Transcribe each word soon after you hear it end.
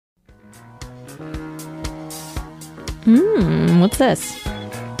What's this?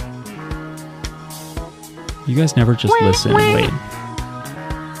 You guys never just listen and wait.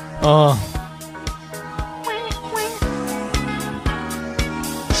 Oh.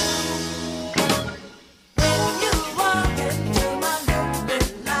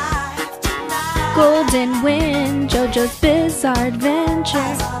 Golden Wind, JoJo's Bizarre Adventure.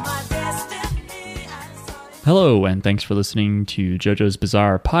 Hello, and thanks for listening to JoJo's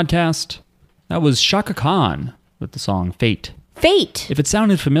Bizarre Podcast. That was Shaka Khan with the song Fate. Fate! If it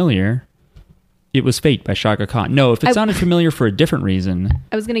sounded familiar, it was Fate by Shaka Khan. No, if it sounded familiar for a different reason.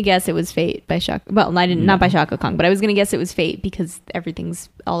 I was going to guess it was Fate by Shaka... Well, I didn't, not by Shaka Khan, but I was going to guess it was Fate because everything's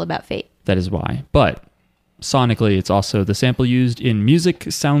all about fate. That is why. But sonically, it's also the sample used in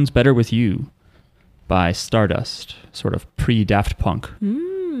Music Sounds Better With You by Stardust, sort of pre-Daft Punk.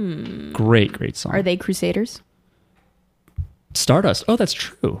 Great song. Are they Crusaders? Stardust. Oh, that's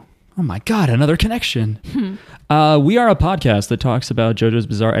true. Oh my God, another connection. We are a podcast that talks about JoJo's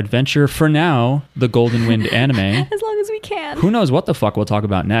Bizarre Adventure. For now, the Golden Wind anime. As long as we can. Who knows what the fuck we'll talk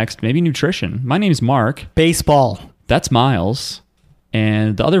about next? Maybe nutrition. My name's Mark. Baseball. That's Miles.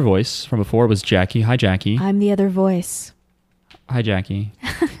 And the other voice from before was Jackie. Hi, Jackie. I'm the other voice. Hi, Jackie.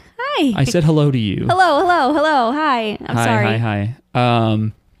 Hi. I said hello to you. Hello. Hi. I'm sorry.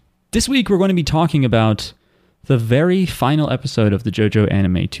 Hi. This week we're going to be talking about the very final episode of the JoJo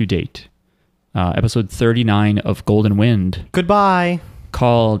anime to date. Episode 39 of Golden Wind. Goodbye.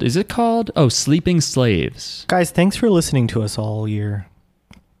 Is it called? Oh, Sleeping Slaves. Guys, thanks for listening to us all year.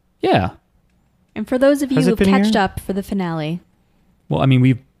 Yeah. And for those of you Has it who've been catched here? up for the finale. Well, I mean,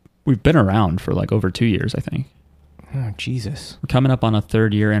 we've been around for like over 2 years, I think. Oh, Jesus. We're coming up on a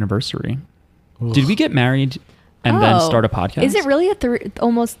 3rd year anniversary. Ugh. Did we get married and then start a podcast? Is it really a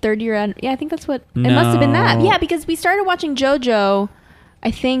almost third year? Yeah, I think that's what... It must have been that. Yeah, because we started watching JoJo,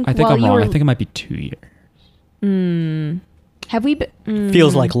 I think I'm wrong. I think it might be 2 years. Have we been...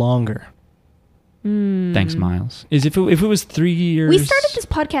 Feels like longer. Thanks, Miles. If it was 3 years... We started this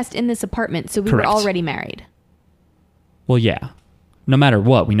podcast in this apartment, so we Correct. were already married. Well, yeah. No matter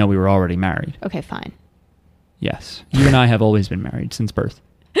what, we know we were already married. Okay, fine. Yes. You and I have always been married since birth.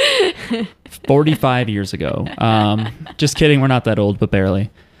 45 years ago. Just kidding. We're not that old, but barely.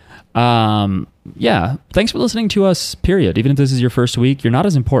 Yeah. Thanks for listening to us, period. Even if this is your first week, you're not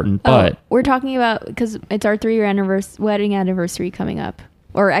as important, but... we're talking about... Because it's our 3-year wedding anniversary coming up.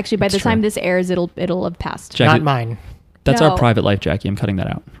 Or actually, by the time this airs, it'll have passed. Jackie, Not mine. That's No. our private life, Jackie. I'm cutting that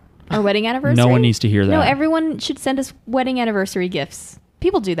out. Our wedding anniversary? No one needs to hear that. No, everyone should send us wedding anniversary gifts.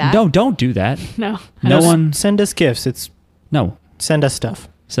 People do that. No, don't do that. No. No one... Send us gifts. No. Send us stuff.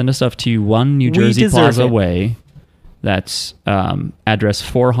 Send us stuff to 1 New We Jersey deserve Plaza it. Way. That's address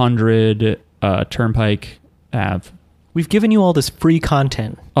 400 Turnpike Ave. We've given you all this free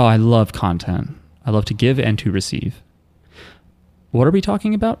content. Oh, I love content. I love to give and to receive. What are we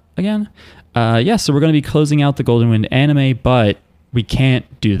talking about again? So we're going to be closing out the Golden Wind anime, but we can't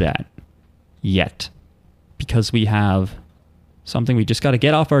do that yet because we have something we just got to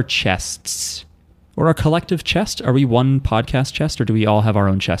get off our chests. Or our collective chest? Are we one podcast chest, or do we all have our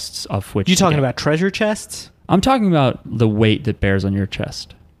own chests of which? You to talking get? about treasure chests? I'm talking about the weight that bears on your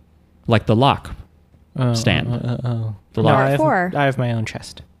chest, like the lock stand. The No, lock. I have my own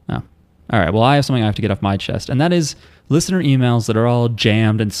chest. Oh. All right. Well, I have something I have to get off my chest, and that is listener emails that are all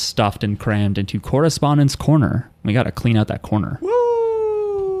jammed and stuffed and crammed into Correspondence Corner. We got to clean out that corner.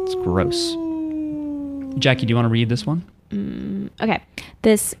 Woo! It's gross. Jackie, do you want to read this one? Okay.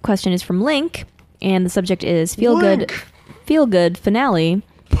 This question is from Link, and the subject is Feel Link. Good Finale.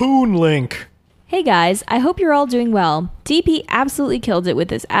 Poon Link. Hey guys, I hope you're all doing well. DP absolutely killed it with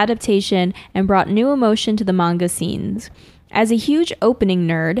this adaptation and brought new emotion to the manga scenes. As a huge opening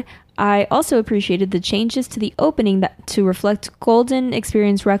nerd, I also appreciated the changes to the opening to reflect Golden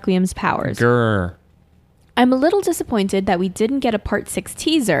Experience Requiem's powers. Grr. I'm a little disappointed that we didn't get a part 6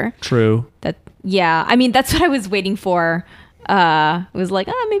 teaser. True. I mean, that's what I was waiting for. It was like,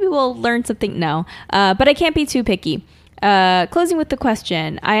 maybe we'll learn something. No, but I can't be too picky. Closing with the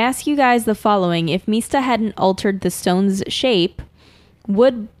question, I ask you guys the following. If Mista hadn't altered the stone's shape,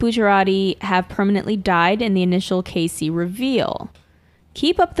 would Bucciarati have permanently died in the initial KC reveal?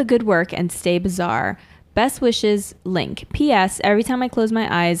 Keep up the good work and stay bizarre. Best wishes, Link. P.S. Every time I close my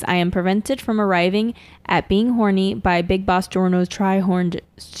eyes, I am prevented from arriving at being horny by Big Boss Giorno's tri-horned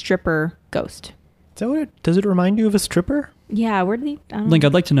stripper ghost. Is that what does it remind you of a stripper? Yeah, where did he... I don't Link, know.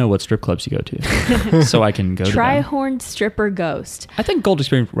 I'd like to know what strip clubs you go to so I can go to them. Tri-horned stripper ghost. I think Gold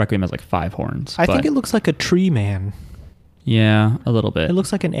Experience Requiem has like 5 horns. I think it looks like a tree man. Yeah, a little bit. It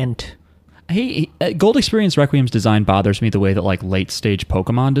looks like an ent. Gold Experience Requiem's design bothers me the way that like late stage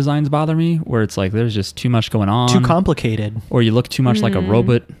Pokemon designs bother me, where it's like there's just too much going on, Too complicated. or you look too much like a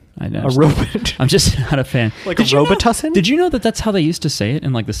robot. A robot. I'm just not a fan. Like Did a you know- Robitussin? Did you know that that's how they used to say it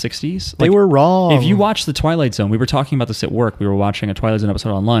in like the 60s? They Like, were wrong. If you watch The Twilight Zone, we were talking about this at work. We were watching a Twilight Zone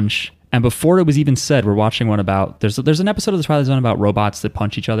episode on lunch, and before it was even said, we're watching one about there's an episode of The Twilight Zone about robots that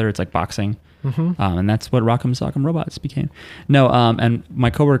punch each other. It's like boxing, and that's what Rock'em Sock'em Robots became. No, and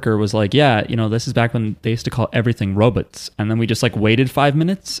my coworker was like, "Yeah, this is back when they used to call everything robots," and then we just like waited 5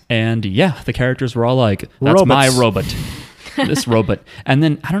 minutes, and yeah, the characters were all like, "That's my Robots. robot." This robot. And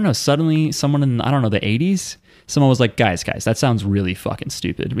then I don't know, suddenly someone in the 80s, someone was like, guys, that sounds really fucking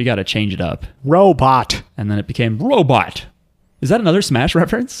stupid. We got to change it up. Robot. And then it became robot. Is that another Smash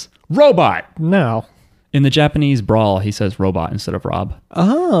reference? Robot. No. In the Japanese Brawl, he says robot instead of Rob.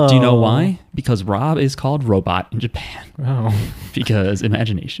 Oh. Do you know why? Because Rob is called robot in Japan. Oh. Because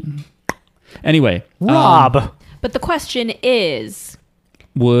imagination. Anyway. Rob. But the question is,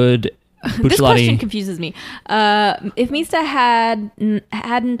 Would this question Bucciolati... confuses me. If Mista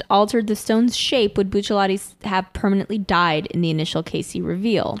hadn't altered the stone's shape, would Bucciolati have permanently died in the initial KC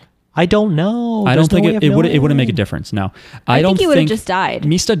reveal? I don't know. I There's don't think no way of it wouldn't knowing. make a difference. No, I don't think he would have just died.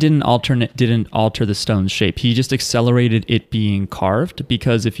 Mista didn't alter the stone's shape. He just accelerated it being carved,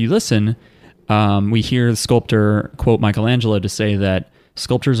 because if you listen, we hear the sculptor quote Michelangelo to say that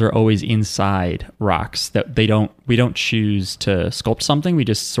sculptures are always inside rocks, that we don't choose to sculpt something, we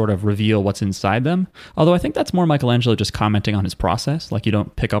just sort of reveal what's inside them. Although I think that's more Michelangelo just commenting on his process. Like, you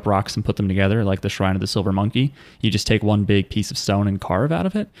don't pick up rocks and put them together like the Shrine of the Silver Monkey. You just take one big piece of stone and carve out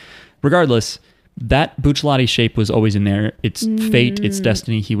of it. Regardless, that Bucciolati shape was always in there. It's fate, it's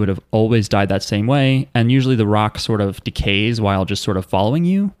destiny. He would have always died that same way, and usually the rock sort of decays while just sort of following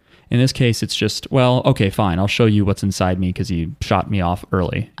you. In this case, it's just, well, okay, fine, I'll show you what's inside me because you shot me off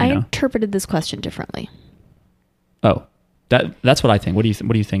early. I interpreted this question differently. Oh, that's what I think. What do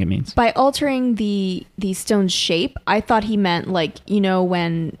you think it means? By altering the stone's shape, I thought he meant like,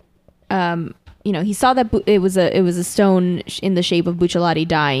 when he saw that it was a stone in the shape of Bucciolati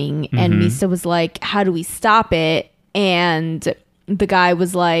dying, and Mista was like, how do we stop it? And the guy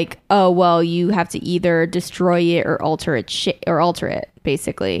was like, oh, well, you have to either destroy it or alter it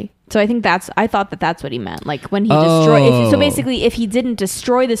basically. So I thought that that's what he meant. Like, when he destroyed, so basically if he didn't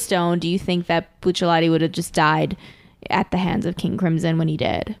destroy the stone, do you think that Bucciolati would have just died at the hands of King Crimson when he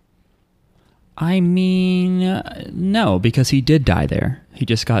did? I mean, no, because he did die there. He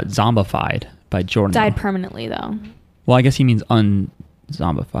just got zombified by Giorno. Died permanently, though. Well, I guess he means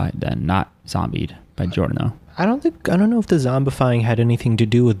unzombified then, not zombied by Giorno. I don't know if the zombifying had anything to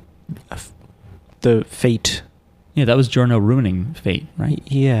do with the fate. Yeah, that was Giorno ruining fate, right?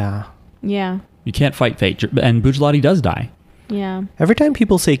 Yeah. Yeah. You can't fight fate, and Bucciolati does die. Yeah. Every time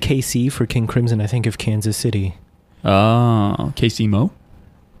people say KC for King Crimson, I think of Kansas City. Oh, KC Mo?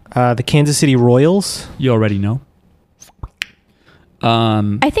 The Kansas City Royals. You already know.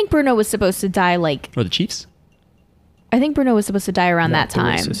 I think Bruno was supposed to die Or the Chiefs? I think Bruno was supposed to die around Not that the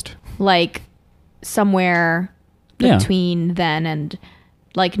time. racist. Like somewhere Yeah. between then and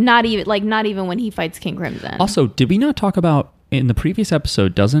not even when he fights King Crimson. Also, did we not talk about, in the previous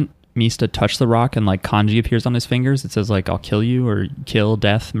episode, doesn't Mista touch the rock and kanji appears on his fingers? It says I'll kill you, or kill,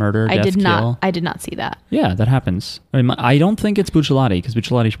 death, murder, I death, did kill. not. I did not see that. Yeah, that happens. I don't think it's Bucciolati, because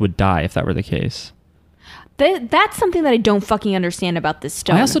Bucciolati would die if that were the case. That's something that I don't fucking understand about this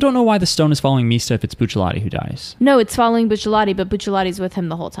stone. I also don't know why the stone is following Mista if it's Bucciolati who dies. No, it's following Bucciolati, but Bucciolati's with him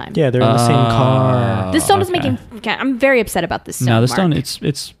the whole time. Yeah, they're in the same car. The stone is okay. making... I'm very upset about this stone, No, the Mark. stone,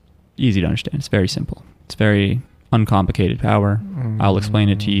 it's easy to understand. It's very simple. It's very uncomplicated power. I'll explain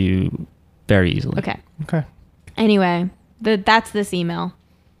it to you very easily. Okay. Okay. Anyway, that's this email.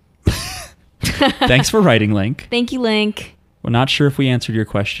 Thanks for writing, Link. Thank you, Link. We're not sure if we answered your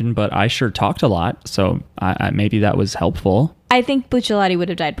question, but I sure talked a lot, so maybe that was helpful. I think Bucciolati would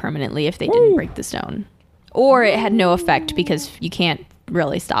have died permanently if they didn't break the stone. Or it had no effect because you can't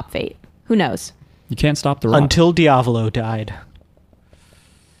really stop fate. Who knows? You can't stop the rock. Until Diavolo died.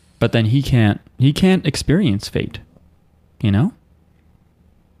 But then he can't experience fate. You know?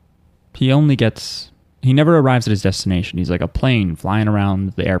 He never arrives at his destination. He's like a plane flying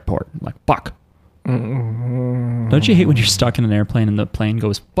around the airport. Like, fuck. Don't you hate when you're stuck in an airplane and the plane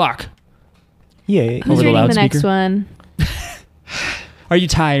goes, fuck? Yeah. Who's little reading the next loudspeaker? one? Are you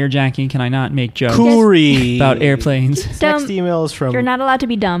tired, Jackie? Can I not make jokes Kuri. about airplanes? This Dumb. next email is from... You're not allowed to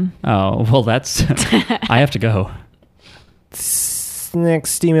be dumb. Oh, well, that's... I have to go.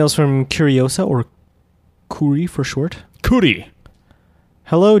 Next email is from Curiosa, or Kuri for short. Kuri.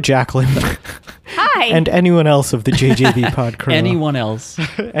 Hello, Jacqueline. Hi. Why? And anyone else of the JJB Pod crew. Anyone else?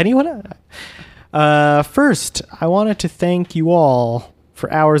 Anyone? First, I wanted to thank you all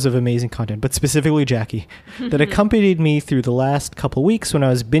for hours of amazing content, but specifically Jackie, that accompanied me through the last couple weeks when I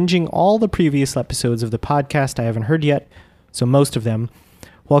was binging all the previous episodes of the podcast I haven't heard yet, so most of them,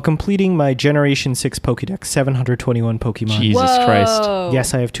 while completing my Generation 6 Pokédex, 721 Pokemon. Jesus Whoa. Christ.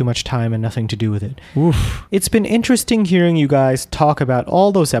 Yes, I have too much time and nothing to do with it. Oof. It's been interesting hearing you guys talk about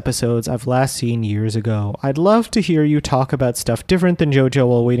all those episodes I've last seen years ago. I'd love to hear you talk about stuff different than JoJo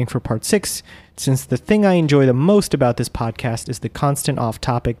while waiting for part 6, since the thing I enjoy the most about this podcast is the constant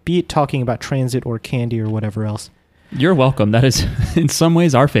off-topic, be it talking about transit or candy or whatever else. You're welcome. That is, in some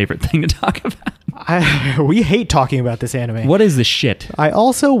ways, our favorite thing to talk about. We hate talking about this anime. What is this shit? I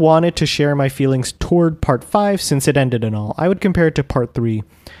also wanted to share my feelings toward part 5 since it ended and all. I would compare it to part 3.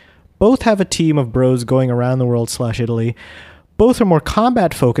 Both have a team of bros going around the world / Italy. Both are more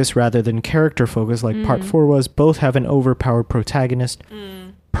combat focused rather than character focused like part 4 was. Both have an overpowered protagonist.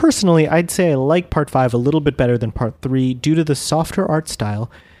 Personally, I'd say I like part 5 a little bit better than part 3 due to the softer art style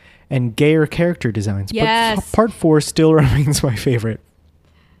and gayer character designs. Yes. But part 4 still remains my favorite.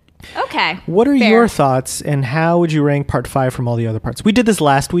 Okay. What are fair. your thoughts, and how would you rank part 5 from all the other parts? We did this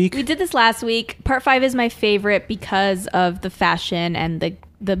last week. We did this last week. Part 5 is my favorite because of the fashion and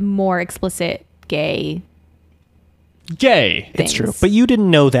the more explicit gay. Gay. It's true. things. But you didn't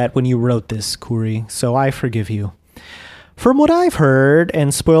know that when you wrote this, Kuri, so I forgive you. From what I've heard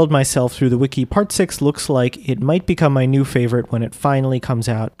and spoiled myself through the wiki, part 6 looks like it might become my new favorite when it finally comes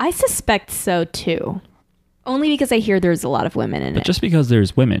out. I suspect so too. Only because I hear there's a lot of women in But it. just because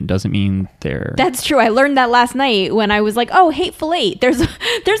there's women doesn't mean they're... That's true. I learned that last night when I was like, "Oh, Hateful Eight." There's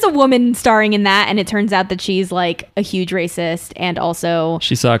a woman starring in that, and it turns out that she's like a huge racist, and also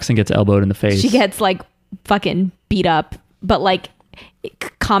She sucks and gets elbowed in the face. she gets like fucking beat up, but like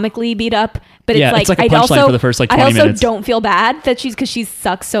comically beat up. But Yeah, it's it's like, like a I'd punchline also for the first, like, I 20 also minutes. don't feel bad that because she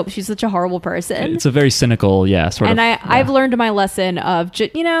sucks. So she's such a horrible person. It's a very cynical, sort of. And I've learned my lesson of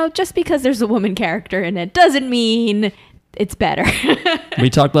just because there's a woman character in it doesn't mean it's better. We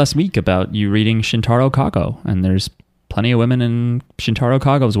talked last week about you reading Shintaro Kago, and there's plenty of women in Shintaro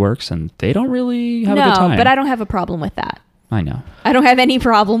Kago's works, and they don't really have a good time. but I don't have a problem with that. I know. I don't have any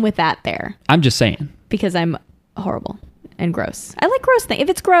problem with that there I'm just saying. because I'm horrible and gross. I like gross things. If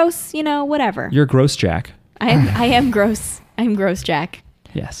it's gross, whatever. You're gross, Jack. I am gross. I'm gross, Jack.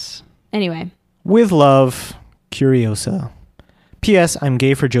 Yes. Anyway, With love, Curiosa. P.S. I'm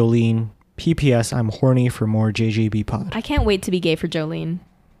gay for Jolene. P.P.S. I'm horny for more JJB Pod. I can't wait to be gay for Jolene.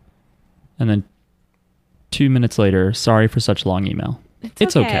 And then 2 minutes later, sorry for such long email.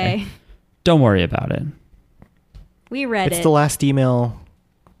 It's okay. Don't worry about it. We read It's it. the last email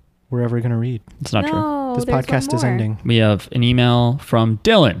we're ever going to read. It's not true. No, This there's podcast one is more. ending. We have an email from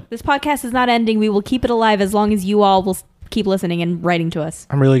Dylan. This podcast is not ending. We will keep it alive as long as you all will keep listening and writing to us.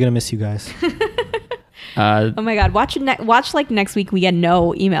 I'm really going to miss you guys. Oh my God. Watch like next week. We get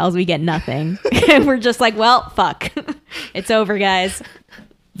no emails. We get nothing. And we're just like, well, fuck. It's over, guys.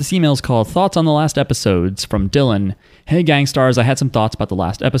 This email is called Thoughts on the Last Episodes from Dylan. Hey, Gangstars, I had some thoughts about the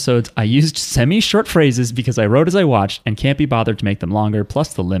last episodes. I used semi-short phrases because I wrote as I watched and can't be bothered to make them longer,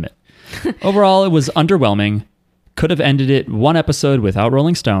 plus the limit. Overall, it was underwhelming. Could have ended it one episode without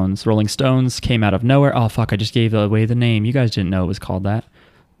Rolling Stones. Rolling Stones came out of nowhere. Oh, fuck, I just gave away the name. You guys didn't know it was called that.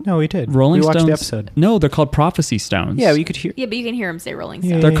 No, we did. Rolling we watched Stones. the episode. No, they're called Prophecy Stones. Yeah, you could hear. Yeah, but you can hear him say Rolling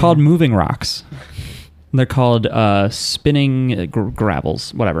Yeah. Stone. They're called moving rocks. They're called spinning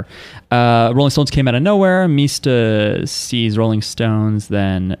gravels, whatever. Rolling Stones came out of nowhere. Mista sees Rolling Stones,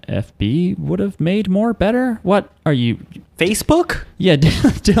 then FB would have made more better. What are you? Facebook? Yeah,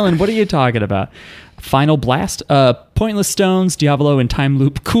 Dylan, what are you talking about? Final Blast? Pointless Stones, Diavolo in Time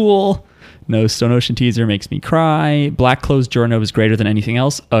Loop, cool. No Stone Ocean teaser makes me cry. Black Clothes Giorno is greater than anything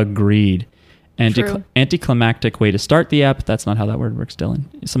else. Agreed. True. Anticlimactic way to start the ep. That's not how that word works, Dylan.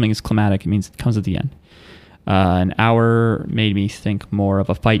 If something is climatic, it means it comes at the end. An hour made me think more of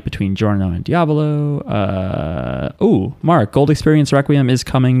a fight between Giorno and Diavolo. Mark, Gold Experience Requiem is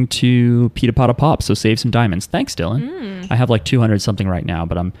coming to Pita Pata Pop, so save some diamonds. Thanks, Dylan. I have like 200 something right now,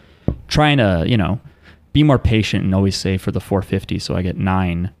 but I'm trying to, be more patient and always save for the 450 so I get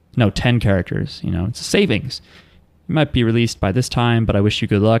 10 characters. It's a savings. It might be released by this time, but I wish you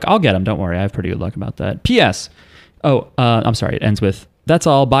good luck. I'll get them. Don't worry. I have pretty good luck about that. P.S. I'm sorry. It ends with, that's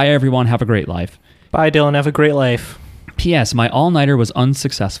all. Bye, everyone. Have a great life. Bye, Dylan. Have a great life. P.S. My all-nighter was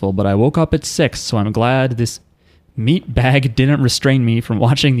unsuccessful, but I woke up at 6, so I'm glad this meat bag didn't restrain me from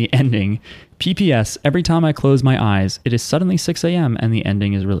watching the ending. P.P.S. Every time I close my eyes, it is suddenly 6 a.m. and the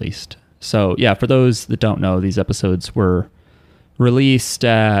ending is released. So, yeah, for those that don't know, these episodes were released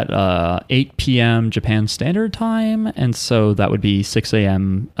at 8 p.m. Japan Standard Time, and so that would be 6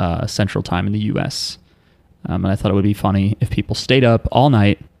 a.m. Central Time in the U.S. And I thought it would be funny if people stayed up all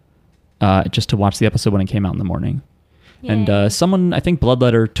night just to watch the episode when it came out in the morning. Yay. And someone, I think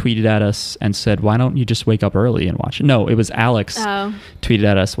Bloodletter, tweeted at us and said, why don't you just wake up early and watch it? No, it was Alex tweeted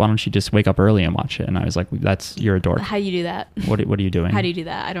at us, why don't you just wake up early and watch it? And I was like, you're a dork. How do you do that? What are you doing? How do you do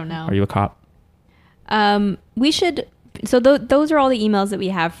that? I don't know. Are you a cop? We should... So those are all the emails that we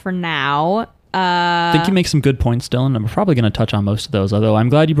have for now. I think you make some good points, Dylan. I'm probably going to touch on most of those, although I'm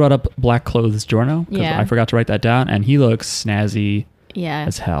glad you brought up Black Clothes Giorno, because I forgot to write that down, and he looks snazzy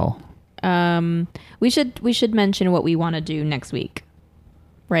as hell. We should mention what we want to do next week,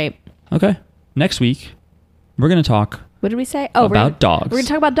 right? Okay. Next week, we're going to talk. What did we say? About dogs. We're going to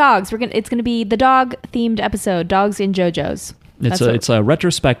talk about dogs. It's going to be the dog themed episode, Dogs in JoJo's. It's a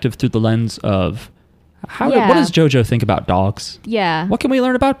retrospective through the lens of what does JoJo think about dogs? Yeah. What can we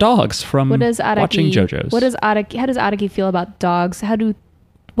learn about dogs from watching JoJo's? How does Araki feel about dogs?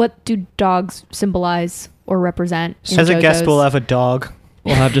 What do dogs symbolize or represent? As a guest, we'll have a dog.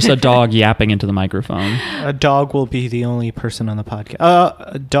 We'll have just a dog yapping into the microphone. A dog will be the only person on the podcast.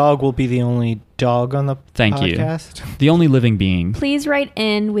 A dog will be the only dog on the podcast. Thank you. The only living being. Please write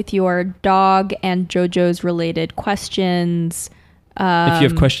in with your dog and JoJo's related questions. If you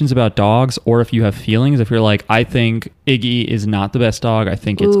have questions about dogs, or if you have feelings, if you're like, I think Iggy is not the best dog, I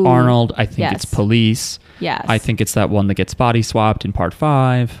think it's Arnold, I think it's Police, I think it's that one that gets body swapped in part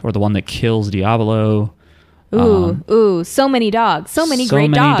 5, or the one that kills Diablo. So many dogs, so many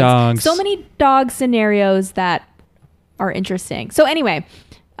great dogs, so many dog scenarios that are interesting. So anyway,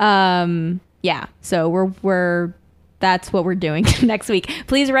 so we're that's what we're doing next week.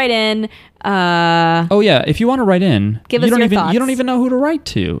 Please write in. If you want to write in, give us your thoughts. You don't even know who to write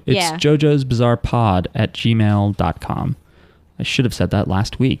to. It's jojosbizarrepod@gmail.com. I should have said that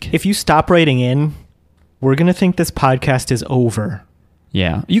last week. If you stop writing in, we're gonna think this podcast is over.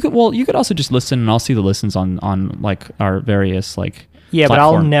 Yeah, you could also just listen, and I'll see the listens on like our various Yeah, but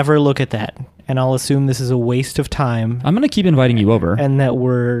I'll never look at that, and I'll assume this is a waste of time. I'm gonna keep inviting you over, and that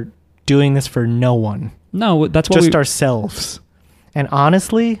we're doing this for no one. No, that's what just ourselves. And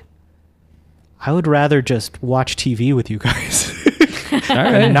honestly, I would rather just watch TV with you guys All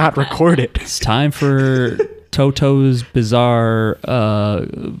right. and not record it. It's time for Toto's Bizarre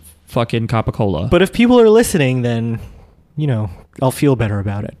fucking Coca-Cola. But if people are listening, then, I'll feel better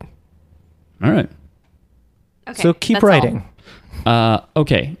about it. All right. Okay, so keep writing.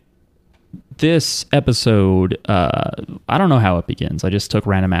 Okay. This episode, I don't know how it begins. I just took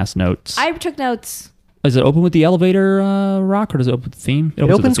random ass notes. I took notes. Is it open with the elevator rock, or does it open with the theme? It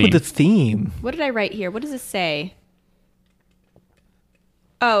opens with the theme. What did I write here? What does it say?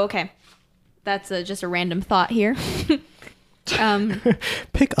 Oh, okay. That's just a random thought here.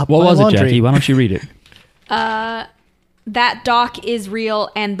 Pick up what my was laundry. it, Jackie? Why don't you read it? That Doc is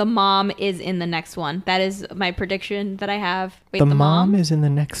real, and the mom is in the next one. That is my prediction that I have. Wait, the mom is in the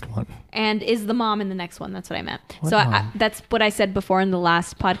next one. And is the mom in the next one? That's what I meant. That's what I said before in the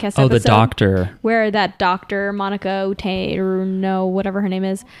last podcast episode. Oh, the doctor. Where that doctor, Monica Uteno, whatever her name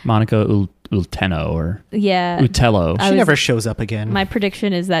is. Monica Uteno or yeah, Utello. She never shows up again. My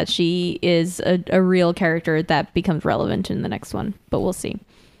prediction is that she is a real character that becomes relevant in the next one, but we'll see.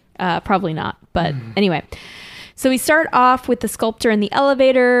 Probably not. But anyway. So we start off with the sculptor in the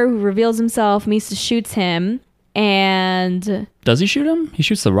elevator who reveals himself. Misa shoots him. And does he shoot him? He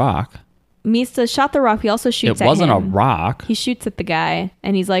shoots the rock. Misa shot the rock. He also shoots at him. It wasn't a rock. He shoots at the guy.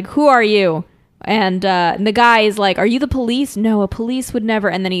 And he's like, who are you? And the guy is like, are you the police? No, a police would never.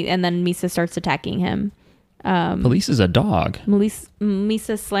 And then Misa starts attacking him. Police is a dog.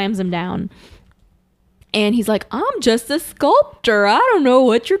 Misa slams him down. And he's like, I'm just a sculptor. I don't know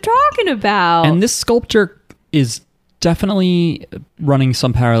what you're talking about. And this sculptor is definitely running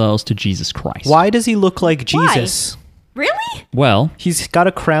some parallels to Jesus Christ. Why does he look like Jesus? Really? Well, he's got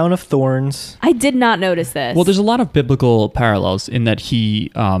a crown of thorns. I did not notice this. Well, there's a lot of biblical parallels in that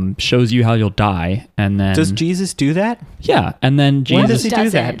he shows you how you'll die, and then does Jesus do that? Yeah, and then Jesus, when does he do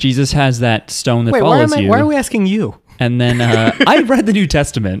that? Jesus has that stone that follows you. Why are we asking you? And then I read the New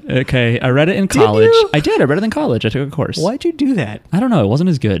Testament. Okay, I read it in college. Did you? I did. I read it in college. I took a course. Why'd you do that? I don't know. It wasn't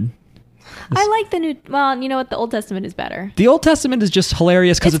as good. I like the new. Well, you know what? The Old Testament is better. The Old Testament is just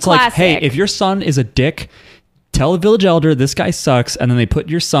hilarious because it's like, hey, if your son is a dick, tell the village elder this guy sucks, and then they put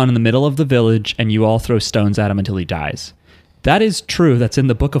your son in the middle of the village, and you all throw stones at him until he dies. That is true. That's in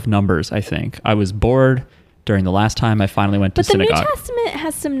the Book of Numbers. I think I was bored during the last time I finally went to But the New synagogue. Testament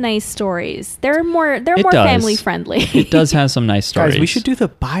has some nice stories. They're more It more does. family friendly. It does have some nice stories. Guys, we should do the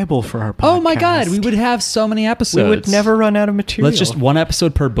Bible for our podcast. Oh my God, we would have so many episodes. We would never run out of material. Let's just one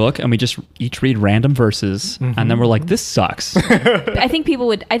episode per book, and we just each read random verses, and then we're like, this sucks. I think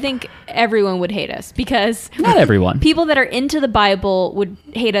everyone would hate us because Not everyone. people that are into the Bible would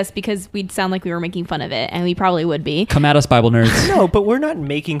hate us because we'd sound like we were making fun of it, and we probably would be. Come at us, Bible nerds. No, but we're not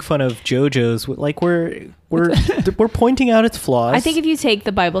making fun of JoJo's. Like we're pointing out its flaws. I think if you take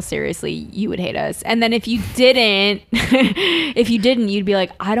the Bible seriously, you would hate us. And then if you didn't, you'd be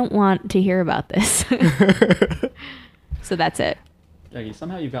like, I don't want to hear about this. So that's it. Jackie,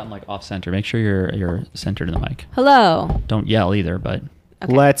 somehow you've gotten like off center. Make sure you're centered in the mic. Hello. Don't yell either, but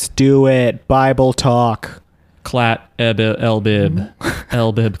Okay. Let's do it. Bible talk. clat elbib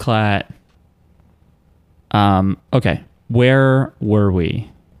elbib clat. Okay. Where were we?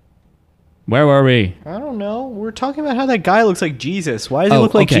 I don't know. We're talking about how that guy looks like Jesus. Why does he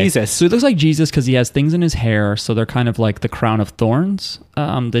look like Jesus? So he looks like Jesus because he has things in his hair, so they're kind of like the crown of thorns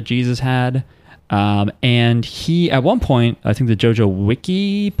that Jesus had. And he, at one point, I think the JoJo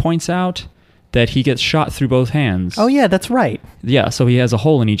Wiki points out that he gets shot through both hands. Oh yeah, that's right. Yeah, so he has a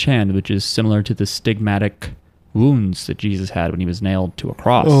hole in each hand, which is similar to the stigmatic wounds that Jesus had when he was nailed to a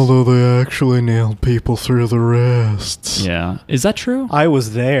cross. Although they actually nailed people through the wrists. Yeah. Is that true? I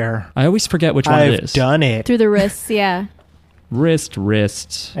was there. I always forget which one I've it is. done it. Through the wrists, yeah.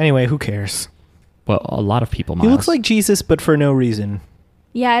 Wrists. Anyway, who cares? Well, a lot of people, He Miles. looks like Jesus, but for no reason.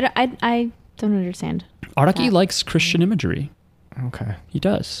 Yeah, I don't understand. Araki that. likes Christian imagery. Okay. He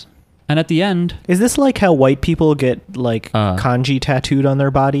does. And at the end, Is this like how white people get like kanji tattooed on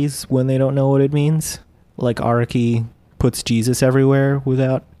their bodies when they don't know what it means? Like Araki puts Jesus everywhere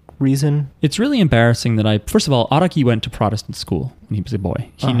without reason? it's really embarrassing that first of all, Araki went to Protestant school when he was a boy.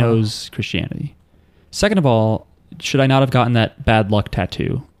 He knows Christianity. Second of all, should I not have gotten that bad luck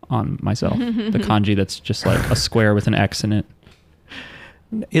tattoo on myself? The kanji that's just like a square with an X in it.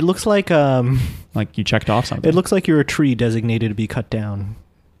 It looks like Like you checked off something. it looks like you're a tree designated to be cut down.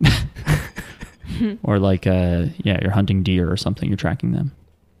 Or like, you're hunting deer or something. You're tracking them.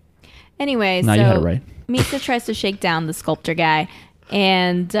 Anyway, Now so you had it right. Misa tries to shake down the sculptor guy,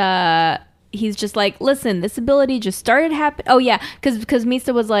 and he's just like, "Listen, this ability just started happening." Oh yeah, because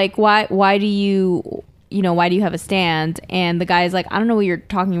Misa was like, "Why do you have a stand?" And the guy's like, "I don't know what you're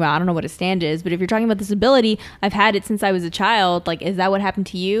talking about. I don't know what a stand is. But if you're talking about this ability, I've had it since I was a child. Like, is that what happened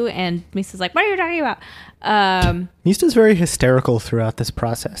to you?" And Misa's like, "What are you talking about?" Mista's very hysterical throughout this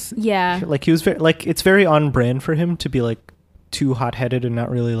process. Yeah. Like he was very like it's very on brand for him to be like too hot-headed and not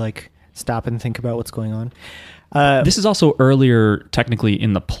really like stop and think about what's going on. This is also earlier, technically,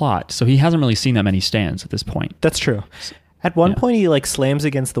 in the plot, so he hasn't really seen that many stands at this point. That's true. At one Yeah. point, he like slams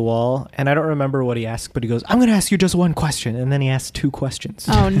against the wall, and I don't remember what he asked, but he goes, "I'm going to ask you just one question," and then he asks two questions.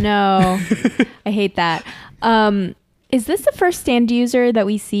 Oh no, I hate that. Is this the first stand user that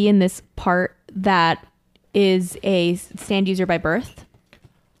we see in this part that is a stand user by birth?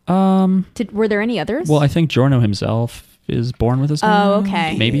 Were there any others? Well, I think Giorno himself is born with a stand. Oh,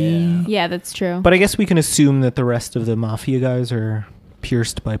 okay. Maybe. Yeah, that's true. But I guess we can assume that the rest of the mafia guys are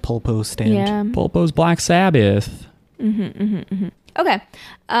pierced by Pulpo's stand. yeah. Pulpo's Black Sabbath. Okay.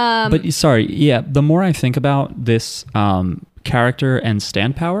 But sorry, yeah. The more I think about this character and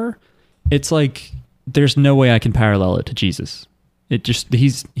stand power, it's like there's no way I can parallel it to Jesus. It just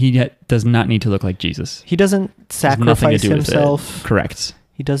he does not need to look like Jesus. He doesn't It has nothing to sacrifice do with it. himself. Correct.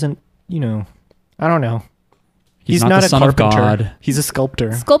 He doesn't, I don't know. He's not the a son of carpenter. God. He's a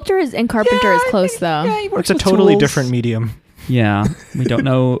sculptor. Sculptor and carpenter is close though. It's a totally different medium. Yeah, we don't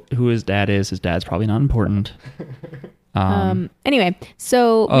know who his dad is. His dad's probably not important. Anyway,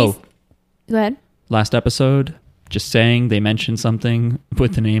 so go ahead. Last episode, just saying they mentioned something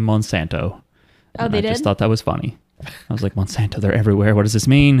with the name Monsanto. Oh, And they I did? just thought that was funny. I was like, Monsanto, they're everywhere. What does this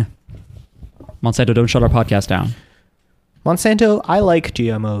mean? Monsanto, don't shut our podcast down. Monsanto, I like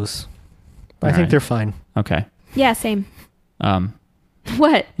GMOs. I think Alright. they're fine. Okay. Yeah, same. Um,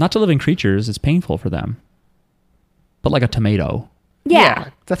 What? not to living creatures. It's painful for them. But like a tomato. Yeah.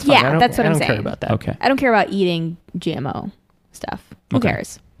 that's fine. Yeah, that's what I I'm don't care saying. about that. Okay. I don't care about eating GMO stuff. Who Okay.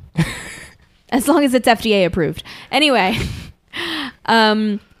 cares? As long as it's FDA approved. Anyway,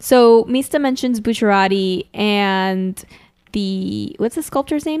 so Mista mentions Bucciarati and what's the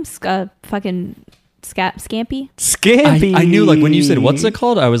sculptor's name? Fucking Scampy? Scampy. I knew, like, when you said, what's it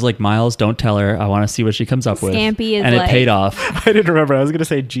called? I was like, Miles, don't tell her. I want to see what she comes up with. Scampy is and like- it paid off. I didn't remember. I was going to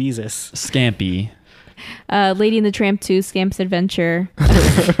say Jesus. Scampy. Lady and the Tramp 2, Scamp's Adventure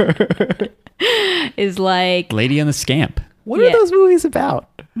is like Lady and the Scamp. What Yeah. are those movies about?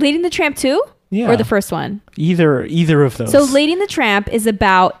 Lady and the Tramp 2? Yeah. Or the first one? Either of those. So Lady and the Tramp is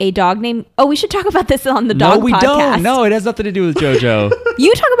about a dog named... Oh, we should talk about this on the No, dog we podcast. don't. No, it has nothing to do with JoJo.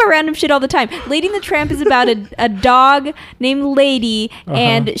 You talk about random shit all the time. Lady and the Tramp is about a dog named Lady,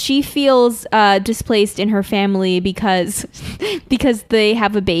 and she feels displaced in her family because they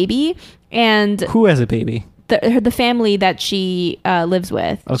have a baby, and Who has a baby? the family that she lives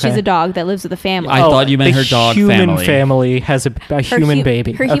with. Okay. She's a dog that lives with a family. I thought you meant the her dog human family. has a Her human hu-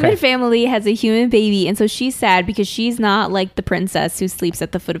 baby. Her human family has a human baby, and so she's sad because she's not like the princess who sleeps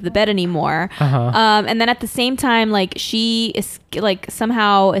at the foot of the bed anymore. And then at the same time, like she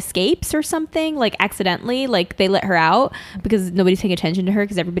somehow escapes or something, like accidentally, like they let her out because nobody's paying attention to her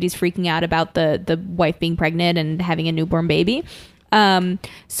because everybody's freaking out about the wife being pregnant and having a newborn baby.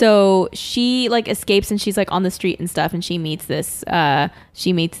 So she like escapes and she's like on the street and stuff, and she meets this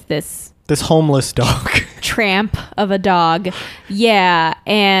This homeless dog. tramp of a dog. Yeah.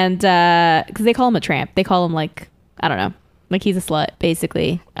 And because they call him a tramp, they call him like, I don't know, like he's a slut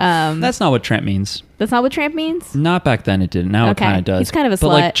basically. That's not what tramp means. That's not what tramp means. Not back then it didn't. Now Okay. it kind of does. He's kind of a But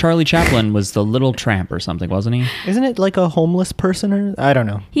like slut. Charlie Chaplin was the little tramp or something, wasn't he? Isn't it like a homeless person or I don't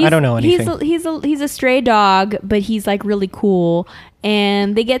know. I don't know anything. He's a stray dog, but he's like really cool.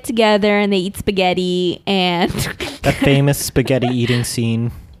 And they get together and they eat spaghetti and That famous spaghetti eating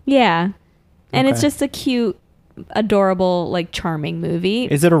scene. yeah. And it's Okay. just a cute, adorable, like charming movie.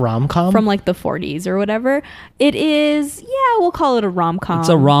 Is it a rom-com? From like the 40s or whatever. It is, yeah, we'll call it a rom-com. It's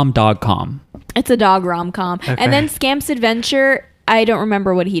a rom-dog-com. It's a dog rom-com. Okay. And then Scamp's Adventure, I don't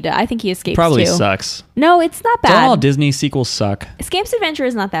remember what he did. I think he escapes Probably too. sucks. No, it's not Don't all bad. Disney sequels suck? Scamp's Adventure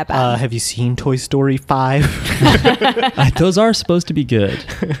is not that bad. Have you seen Toy Story 5? Those are supposed to be good.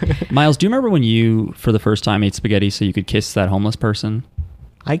 Miles, do you remember when you, for the first time, ate spaghetti so you could kiss that homeless person?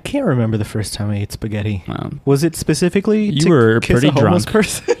 I can't remember the first time I ate spaghetti. Well, Was it specifically you to were kiss pretty a homeless drunk,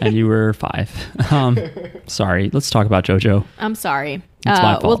 person? and you were 5. Sorry, let's talk about JoJo. I'm sorry. It's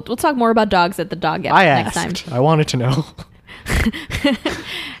my fault. We'll talk more about dogs at the dog I next asked. time. I wanted to know.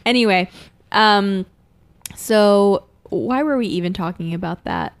 Anyway, so why were we even talking about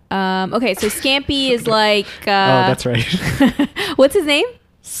that? Okay, so Scampy is like Oh, that's right. what's his name?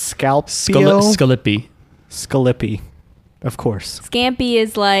 Scalpio? Scalippi. Scalippi. Of course. Scampy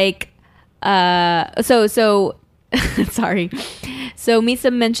is like so sorry. So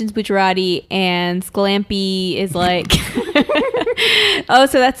Misa mentions Bucciarati and Scalampy is like oh,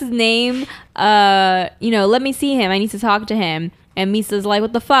 so that's his name. Let me see him. I need to talk to him. And Misa's like,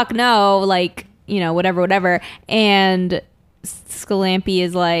 what the fuck? No, like, whatever. And Scalampy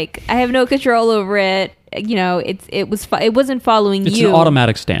is like, I have no control over it. It wasn't following It's you. an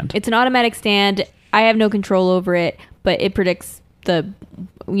automatic stand. It's an automatic stand. I have no control over it, but it predicts who's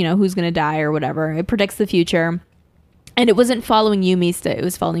going to die or whatever. It predicts the future. And it wasn't following you, Mista. It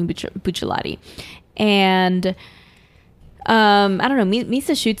was following Bucciarati. And I don't know.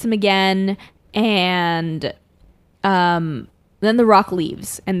 Mista shoots him again. And then the Rock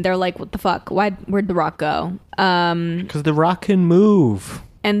leaves. And they're like, what the fuck? Where'd the Rock go? Because the rock can move.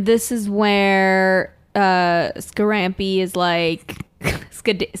 And this is where Scarampy is like...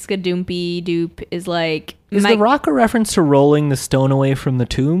 Skadoopy Doop is like... Is the rock a reference to rolling the stone away from the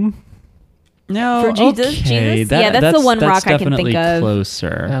tomb? No, For Jesus? okay. Jesus? Yeah, that's the one rock I can think definitely of.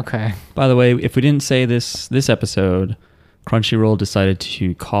 Closer. Okay. By the way, if we didn't say this episode, Crunchyroll decided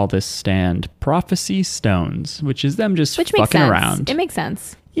to call this stand Prophecy Stones, which is them just Which makes fucking sense. around. It makes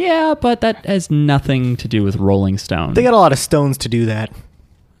sense. Yeah, but that has nothing to do with Rolling Stone. They got a lot of stones to do that.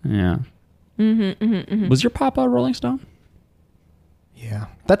 Yeah. Was your Papa a Rolling Stone? Yeah.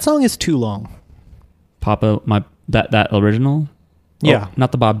 That song is too long. Papa, that original? Yeah. Oh,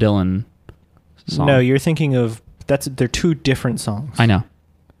 not the Bob Dylan song. No, you're thinking of... They're two different songs. I know.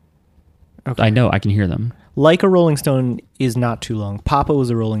 Okay. I know. I can hear them. Like a Rolling Stone is not too long. Papa Was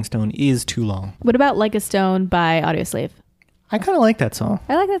a Rolling Stone is too long. What about Like a Stone by Audioslave? I kind of like that song.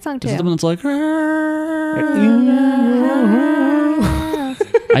 I like that song too. Is it the one that's like...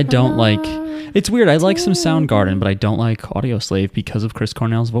 I don't like... It's weird. I like some Soundgarden, but I don't like Audioslave because of Chris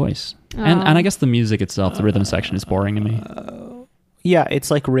Cornell's voice. And I guess the music itself, the rhythm section is boring to me. Yeah, it's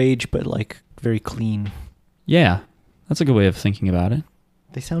like Rage, but like very clean. Yeah. That's a good way of thinking about it.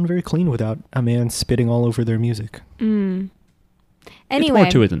 They sound very clean without a man spitting all over their music. Anyway. It's more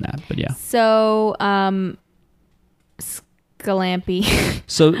to it than that, but yeah. So, Scalampy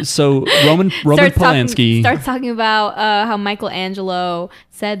So Roman Polanski... starts talking about how Michelangelo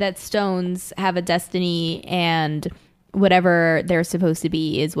said that stones have a destiny and whatever they're supposed to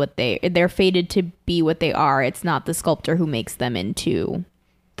be is what they're fated to be what they are. It's not the sculptor who makes them into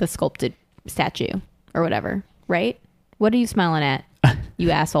the sculpted statue or whatever, right? What are you smiling at,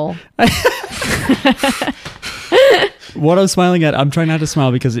 you asshole? What I'm smiling at, I'm trying not to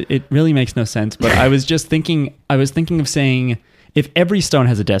smile because it really makes no sense. But I was thinking of saying, if every stone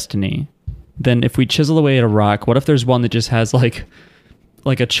has a destiny, then if we chisel away at a rock, what if there's one that just has like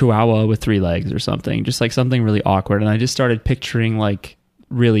a chihuahua with 3 legs or something, just like something really awkward. And I just started picturing like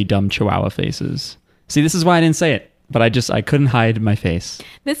really dumb chihuahua faces. See, this is why I didn't say it, but I couldn't hide my face.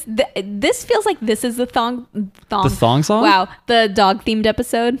 This feels like this is the thong. The thong song? Wow, the dog themed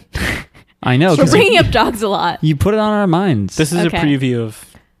episode. I know. We're bringing up dogs a lot. You put it on our minds. This is Okay. a preview of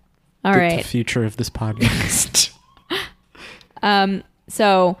All the right. future of this podcast.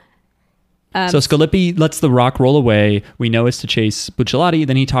 So Scalippi lets the rock roll away. We know it's to chase Bucciolati.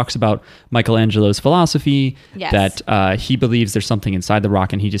 Then he talks about Michelangelo's philosophy, Yes. that he believes there's something inside the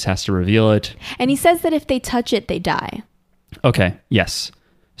rock and he just has to reveal it. and he says that if they touch it, they die. Okay, yes.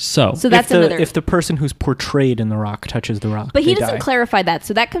 So that's if another. if the person who's portrayed in the rock touches the rock, But he they doesn't die. clarify that,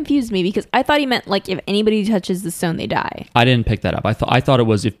 so that confused me because I thought he meant like if anybody touches the stone, they die. I didn't pick that up. I thought it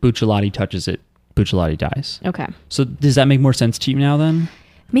was if Bucciolati touches it, Bucciolati dies. Okay, So does that make more sense to you now then?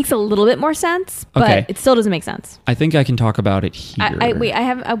 makes a little bit more sense, but Okay. it still doesn't make sense. I think I can talk about it here. We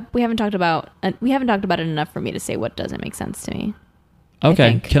haven't talked about it enough for me to say what doesn't make sense to me.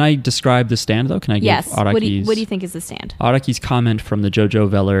 Okay. think. Can I describe the stand though? Can I give Yes. What do Araki's... you think is the stand? Araki's comment from the Jojo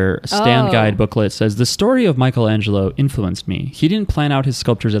Veller stand Oh. guide booklet says, the story of Michelangelo influenced me. He didn't plan out his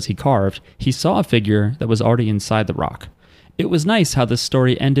sculptures as he carved. He saw a figure that was already inside the rock. It was nice how this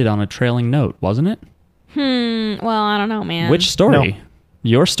story ended on a trailing note, wasn't it? Well, I don't know, man. Which story? No.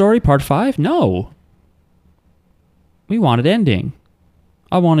 Your story, part 5? No. We wanted ending.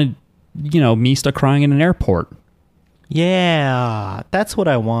 I wanted, Mista crying in an airport. Yeah, that's what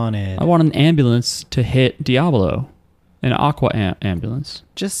I wanted. I want an ambulance to hit Diablo. An aqua ambulance.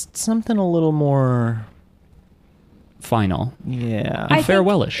 Just something a little more. Final. Yeah. I think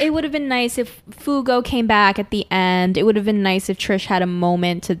farewellish. It would have been nice if Fugo came back at the end. It would have been nice if Trish had a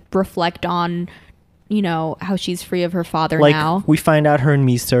moment to reflect on, how she's free of her father like now. we find out her and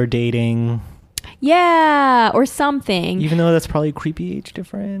Mista are dating, Yeah, or something. even though that's probably a creepy age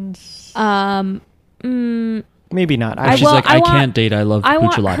difference. Maybe not. I She's will- like, I I want- can't date. I love I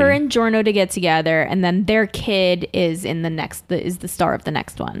want Bucciolati. her and Giorno to get together, and then their kid is in is the star of the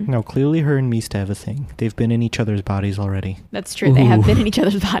next one. No, clearly her and Mista have a thing. They've been in each other's bodies already. That's true. They have Ooh. been in each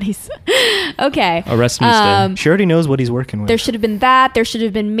other's bodies. Okay. Arrest Mista. She already knows what he's working with. There should have been that. There should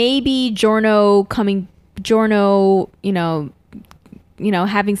have been maybe Giorno,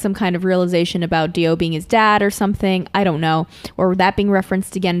 having some kind of realization about Dio being his dad or something. I don't know. Or that being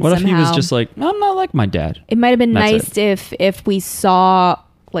referenced again What somehow. if he was just like, I'm not like my dad? It might have been That's nice if we saw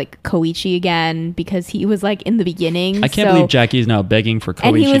like Koichi again, because he was like in the beginning. I can't believe Jackie is now begging for Koichi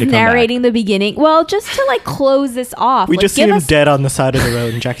and he was to come narrating the beginning. Well, just to like close this off. we like, just see give him us- dead on the side of the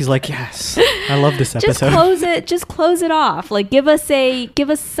road, and Jackie's like, "Yes, I love this Just episode." close it off. Like give us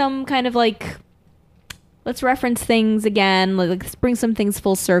some kind of like, let's reference things again. Like let's bring some things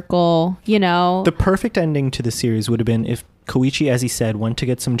full circle. The perfect ending to the series would have been if Koichi, as he said, went to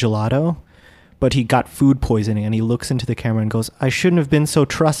get some gelato, but he got food poisoning, and he looks into the camera and goes, "I shouldn't have been so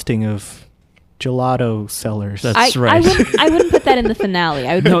trusting of gelato sellers." That's I right. wouldn't put that in the finale.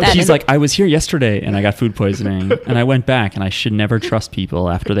 I would No, put that he's in like, I was here yesterday and I got food poisoning and I went back and I should never trust people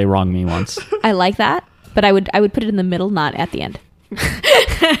after they wronged me once. I like that, but I would put it in the middle, not at the end.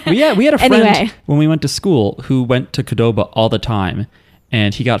 We had a friend Anyway. when we went to school who went to Qdoba all the time,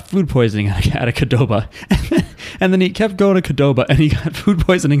 and he got food poisoning at a Qdoba, and then he kept going to Qdoba and he got food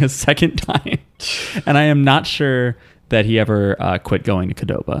poisoning a second time, and I am not sure that he ever quit going to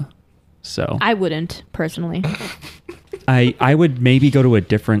Qdoba. So I wouldn't personally. I would maybe go to a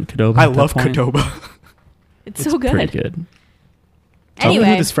different Qdoba. I at that love point. Qdoba. It's so good. Pretty good. Tell me who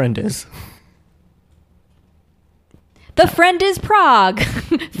Anyway, this friend is. the friend is Prague,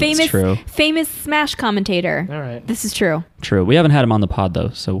 true. famous Smash commentator. All right. This is true. True. We haven't had him on the pod though,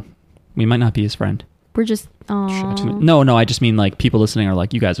 so we might not be his friend. We're just No, I just mean like people listening are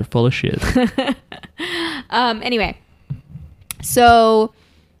like, you guys are full of shit. Anyway, so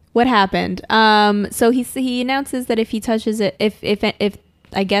what happened? So he announces that if he touches it, if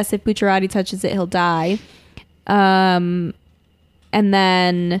I guess if Bucciolati touches it, he'll die. And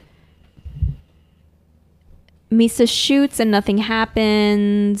then Misa shoots and nothing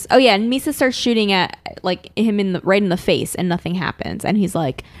happens. Oh yeah, and Misa starts shooting at like him right in the face and nothing happens. And he's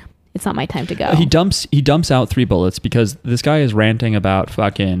like, "It's not my time to go." He dumps out 3 bullets because this guy is ranting about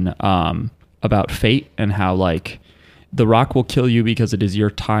fucking about fate and how like the rock will kill you because it is your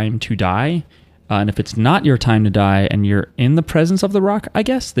time to die. And if it's not your time to die and you're in the presence of the rock, I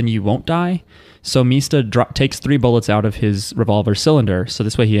guess, then you won't die. So Mista takes 3 bullets out of his revolver cylinder. So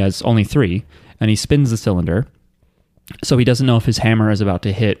this way he has only 3. And he spins the cylinder. So he doesn't know if his hammer is about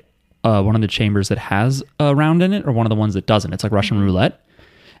to hit one of the chambers that has a round in it or one of the ones that doesn't. It's like Russian roulette.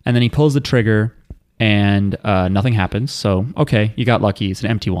 And then he pulls the trigger and nothing happens. So, okay, you got lucky. It's an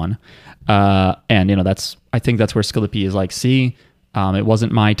empty one. And, you know, I think that's where Skillipede is like, see... it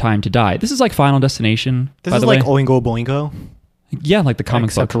wasn't my time to die. This is like Final Destination. This by is the like way. Oingo Boingo. Yeah, like the comic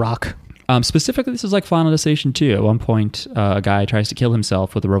Except book. rock. Specifically, this is like Final Destination 2. At one point, a guy tries to kill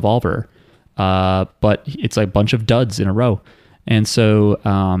himself with a revolver, but it's like a bunch of duds in a row. And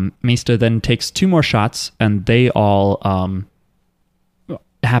so Mista then takes 2 more shots, and they all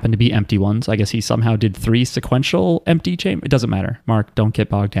happen to be empty ones. I guess he somehow did 3 sequential empty chambers. It doesn't matter. Mark, don't get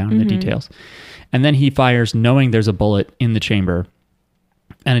bogged down in the details. And then he fires knowing there's a bullet in the chamber.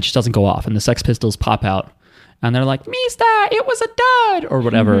 And it just doesn't go off. And the Sex Pistols pop out. And they're like, Mista, it was a dud! Or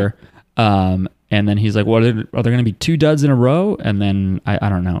whatever. And then he's like, what, are there going to be 2 duds in a row? And then, I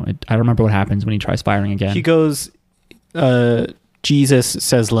don't know. I don't remember what happens when he tries firing again. He goes, Jesus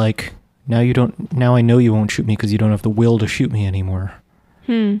says like, now I know you won't shoot me because you don't have the will to shoot me anymore.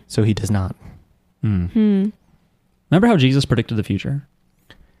 So he does not. Remember how Jesus predicted the future?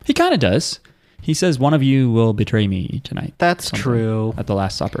 He kind of does. He says, one of you will betray me tonight. That's true. At the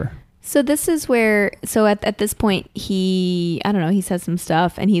Last Supper. So this is where, so at this point, he says some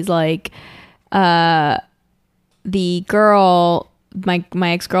stuff, and he's like, the girl, my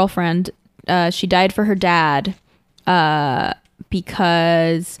ex-girlfriend, she died for her dad,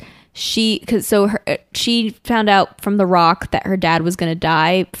 because she found out from the rock that her dad was going to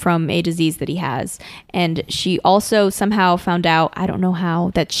die from a disease that he has, and she also somehow found out, I don't know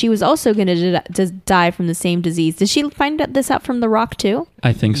how, that she was also going to die from the same disease. Did she find this out from the rock too?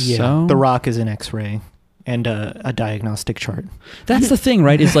 I think so. The rock is an X-ray and a diagnostic chart. That's the thing,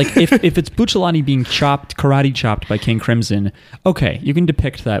 right? Is like if it's Bucciolati being karate chopped by King Crimson, okay, you can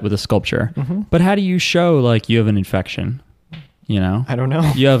depict that with a sculpture. But how do you show like you have an infection? You know, I don't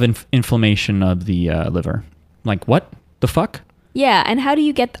know. You have inflammation of the liver. Like what the fuck? Yeah, and how do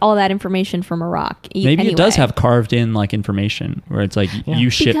you get all that information from a rock? Maybe it does have carved in like information where it's like you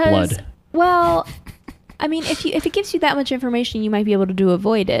shit blood. Well, I mean, if it gives you that much information, you might be able to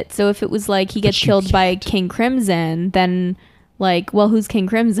avoid it. So if it was like he gets killed by King Crimson, then like, well, who's King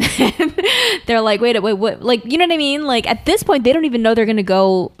Crimson? They're like, wait, what? Like, you know what I mean? Like at this point, they don't even know they're gonna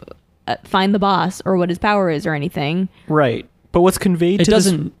go find the boss or what his power is or anything. Right. But what's conveyed to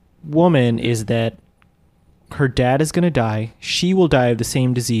this woman is that her dad is going to die. She will die of the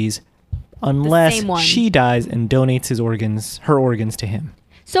same disease unless she dies and donates her organs to him.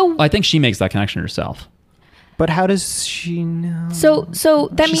 So I think she makes that connection herself. But how does she know? So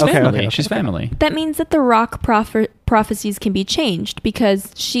that She's means family. She's family. That means that the rock prophecies can be changed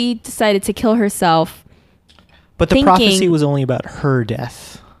because she decided to kill herself. But the prophecy was only about her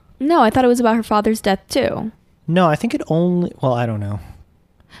death. No, I thought it was about her father's death too. No, I think it only... Well, I don't know.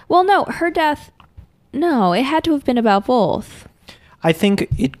 Well, no, her death... No, it had to have been about both. I think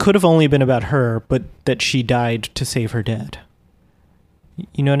it could have only been about her, but that she died to save her dad.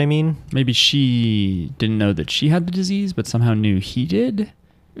 You know what I mean? Maybe she didn't know that she had the disease, but somehow knew he did.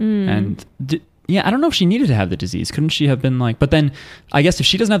 And... I don't know if she needed to have the disease. Couldn't she have been like... But then, I guess if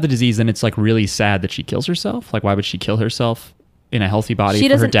she doesn't have the disease, then it's like really sad that she kills herself. Like, why would she kill herself in a healthy body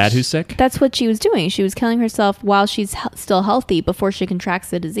for her dad who's sick? That's what she was doing. She was killing herself while she's still healthy before she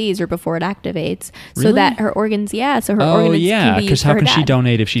contracts the disease or before it activates. Really? So that her organs, organs can be used because how can she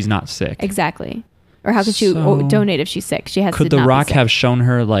donate if she's not sick? Exactly. Or how could she donate if she's sick? She has. Could the rock have shown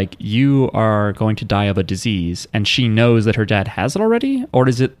her like you are going to die of a disease, and she knows that her dad has it already, or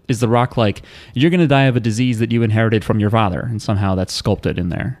is the rock like you're going to die of a disease that you inherited from your father, and somehow that's sculpted in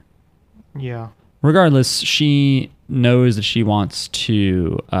there? Yeah. Regardless, she knows that she wants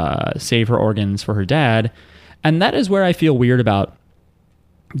to save her organs for her dad, and that is where I feel weird about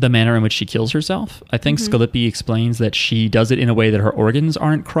the manner in which she kills herself. I think Skillipede explains that she does it in a way that her organs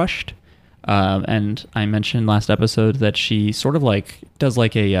aren't crushed. And I mentioned last episode that she sort of like does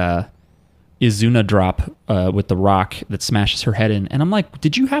like a Izuna drop with the rock that smashes her head in. And I'm like,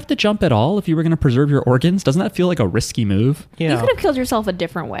 did you have to jump at all if you were going to preserve your organs? Doesn't that feel like a risky move? Yeah. You could have killed yourself a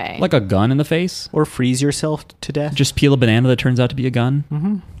different way. Like a gun in the face? Or freeze yourself to death. Just peel a banana that turns out to be a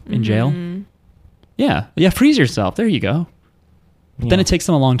gun in jail? Yeah. Yeah, freeze yourself. There you go. But then it takes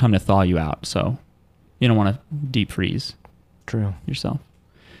them a long time to thaw you out, so you don't want to deep freeze yourself.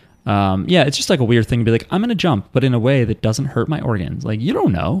 It's just like a weird thing to be like, I'm going to jump, but in a way that doesn't hurt my organs. Like, you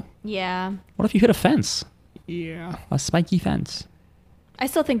don't know. Yeah. What if you hit a fence? Yeah. A spiky fence. I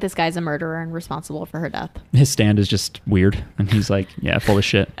still think this guy's a murderer and responsible for her death. His stand is just weird, and he's like, yeah, full of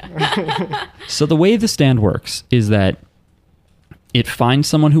shit. So the way the stand works is that it finds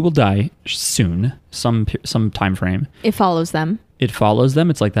someone who will die soon, some time frame. It follows them. It follows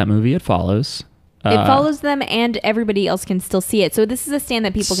them. It's like that movie, It Follows. It follows them, and everybody else can still see it. So this is a stand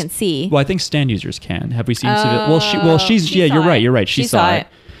that people can see. Well, I think stand users can. Have we seen? She's she yeah. saw You're right. it. You're right. She saw it.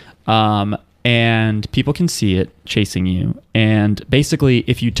 And people can see it chasing you. And basically,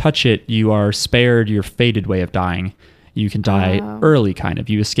 if you touch it, you are spared your fated way of dying. You can die early, kind of.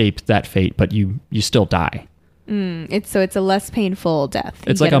 You escape that fate, but you still die. It's a less painful death.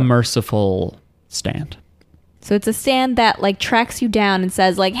 It's like a merciful stand. So it's a stand that like tracks you down and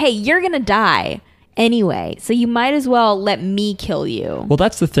says like, hey, you're going to die anyway. So you might as well let me kill you. Well,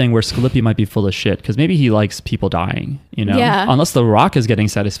 that's the thing where Scalippi might be full of shit because maybe he likes people dying, you know? Yeah. Unless The Rock is getting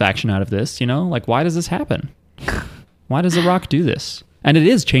satisfaction out of this, you know? Like, why does this happen? Why does The Rock do this? And it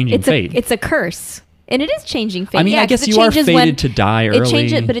is changing fate. It's a curse. And it is changing fate. I mean, I guess you are fated to die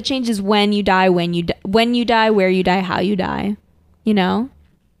early. But it changes when you die, when you die, where you die, how you die. You know?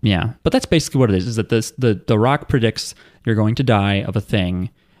 Yeah. But that's basically what it is that the Rock predicts you're going to die of a thing,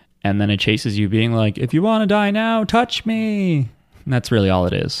 and then it chases you being like, if you want to die now, touch me. And that's really all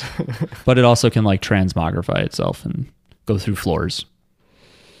it is. But it also can like transmogrify itself and go through floors.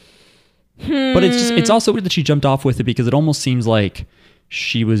 But it's also weird that she jumped off with it because it almost seems like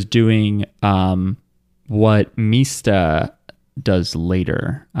she was doing what Mista does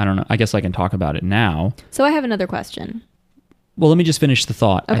later. I don't know. I guess I can talk about it now. So I have another question. Well, let me just finish the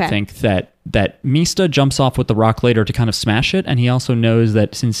thought. Okay. I think that Mista jumps off with the Rock later to kind of smash it, and he also knows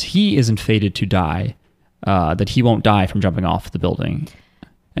that since he isn't fated to die, that he won't die from jumping off the building.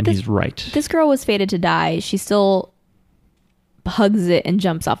 And he's right. This girl was fated to die. She still hugs it and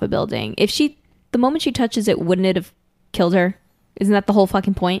jumps off a building. The moment she touches it, wouldn't it have killed her? Isn't that the whole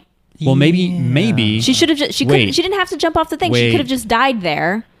fucking point? Well, maybe She should have just. She didn't have to jump off the thing. She could have just died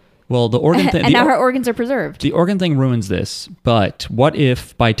there. Well, the organ thing, and now her organs are preserved. The organ thing ruins this. But what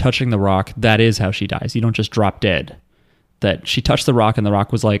if by touching the Rock, that is how she dies? You don't just drop dead. That she touched the Rock, and the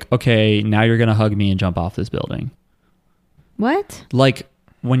Rock was like, "Okay, now you're gonna hug me and jump off this building." What? Like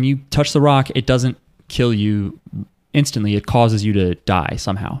when you touch the Rock, it doesn't kill you instantly. It causes you to die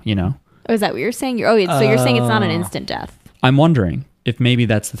somehow. You know? Oh, is that what you're saying? So you're saying it's not an instant death? I'm wondering if maybe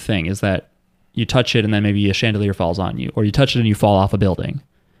that's the thing, is that you touch it and then maybe a chandelier falls on you, or you touch it and you fall off a building,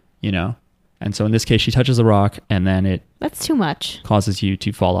 you know? And so in this case, she touches the Rock and then it... That's too much. ...causes you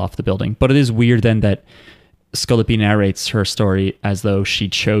to fall off the building. But it is weird then that Scalippi narrates her story as though she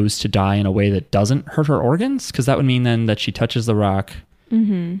chose to die in a way that doesn't hurt her organs, because that would mean then that she touches the Rock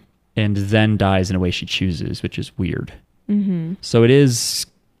and then dies in a way she chooses, which is weird. So it is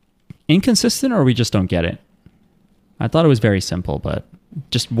inconsistent, or we just don't get it. I thought it was very simple, but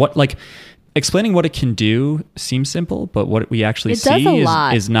just explaining what it can do seems simple, but what we actually see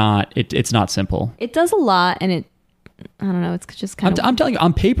is not. It's not simple. It does a lot, and I don't know. It's just kind of. I'm telling you,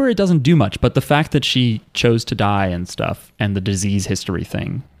 on paper, it doesn't do much, but the fact that she chose to die and stuff, and the disease history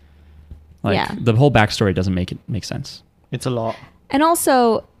thing, the whole backstory doesn't make sense. It's a lot. And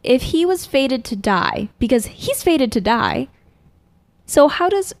also, if he was fated to die, because he's fated to die, so how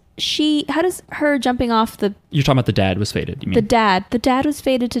does her jumping off the... You're talking about the dad was fated, you mean? The dad was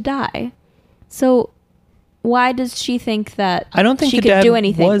fated to die. So why does she think that I don't think she the could dad do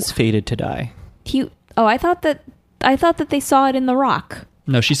anything? Was fated to die. I thought that they saw it in The Rock.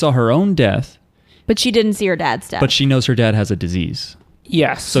 No, she saw her own death. But she didn't see her dad's death. But she knows her dad has a disease.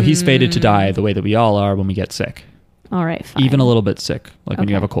 Yes. So he's fated to die the way that we all are when we get sick. All right, fine. Even a little bit sick. Like when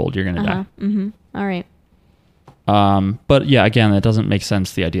you have a cold, you're going to die. Mm-hmm. All right. But yeah, again, that doesn't make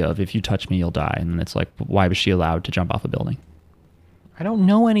sense, the idea of if you touch me, you'll die. And it's like, why was she allowed to jump off a building? I don't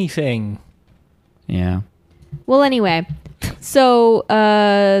know anything. Yeah. Well, anyway, so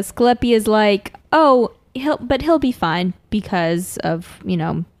Scalippi is like, oh, he'll be fine because of,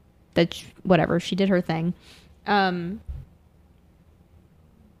 that whatever, she did her thing. And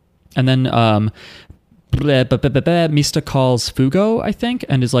then Mista calls Fugo, I think,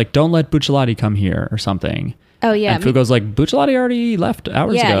 and is like, don't let Bucciolati come here or something. Oh, yeah. And Fugo's like, Bucciolati already left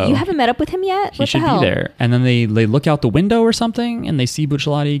hours ago. Yeah, you haven't met up with him yet? He should be there. And then they look out the window or something, and they see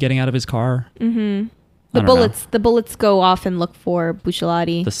Bucciolati getting out of his car. Mm-hmm. The bullets go off and look for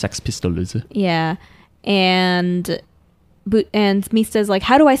Bucciolati. The Sex Pistols. Yeah. And Mista's like,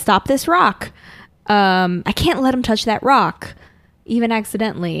 how do I stop this Rock? I can't let him touch that Rock, even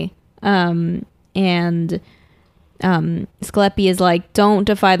accidentally. And Scalippi is like, don't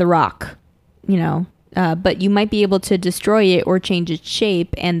defy the Rock, but you might be able to destroy it or change its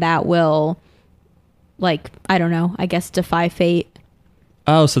shape, and that will, I don't know, I guess defy fate.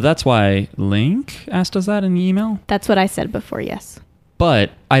 Oh, so that's why Link asked us that in the email? That's what I said before, yes.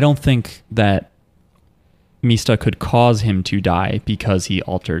 But I don't think that Mista could cause him to die because he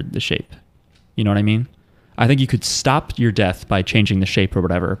altered the shape. You know what I mean? I think you could stop your death by changing the shape or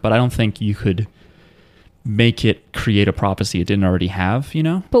whatever, but I don't think you could make it create a prophecy it didn't already have, you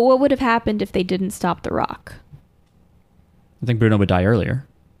know? But what would have happened if they didn't stop the rock? I think Bruno would die earlier.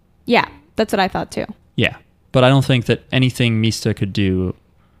 Yeah, that's what I thought too. Yeah. But I don't think that anything Mista could do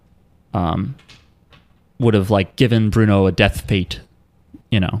would have like given Bruno a death fate,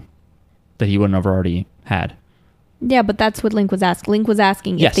 you know, that he wouldn't have already had. Yeah, but that's what Link was asking. Link was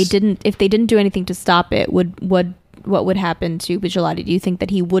asking Yes. if they didn't do anything to stop it, what would happen to Bucciolati? Do you think that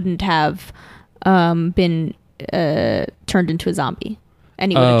he wouldn't have been turned into a zombie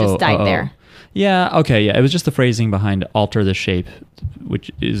and he would have just died there? Yeah, okay, yeah. It was just the phrasing behind alter the shape,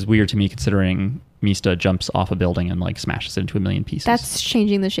 which is weird to me considering Mista jumps off a building and like smashes it into a million pieces. That's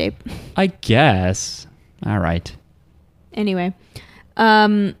changing the shape. I guess. All right. Anyway,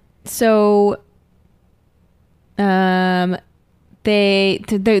 so he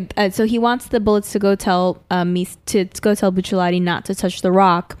wants the bullets to go tell to go tell Bucciolati not to touch the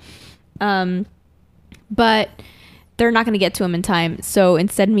rock, but they're not going to get to him in time. So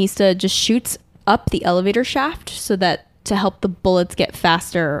instead, Mista just shoots up the elevator shaft so that to help the bullets get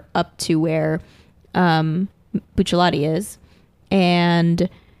faster up to where Bucciolati is, and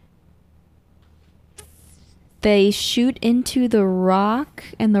they shoot into the rock,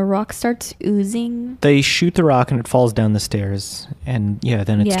 and the rock starts oozing. They shoot the rock and it falls down the stairs, and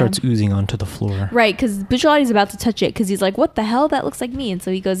then it starts oozing onto the floor. Right, because Bucciolati's about to touch it, because he's like, what the hell? That looks like me. And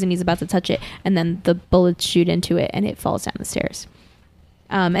so he goes and he's about to touch it, and then the bullets shoot into it, and it falls down the stairs.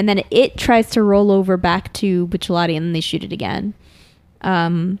 And then it tries to roll over back to Bucciolati, and then they shoot it again.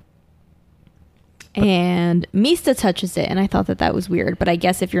 And Mista touches it, and I thought that was weird. But I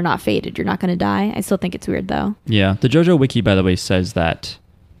guess if you're not fated, you're not going to die. I still think it's weird, though. Yeah, the JoJo Wiki, by the way, says that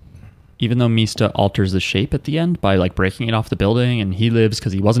even though Mista alters the shape at the end by like breaking it off the building, and he lives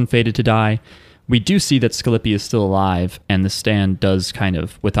because he wasn't fated to die, we do see that Scalippi is still alive, and the stand does kind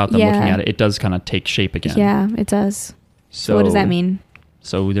of, without them looking at it, it does kind of take shape again. Yeah, it does. So what does that mean?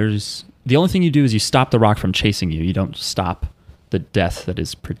 So the only thing you do is you stop the rock from chasing you. You don't stop the death that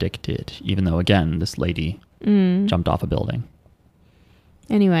is predicted, even though, again, this lady jumped off a building.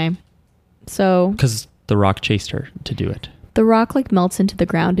 Anyway, so... Because the rock chased her to do it. The rock, like, melts into the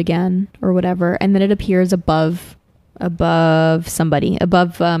ground again, or whatever, and then it appears above somebody,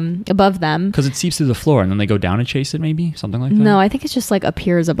 above them. Because it seeps through the floor, and then they go down and chase it, maybe? Something like that? No, I think it's just, like,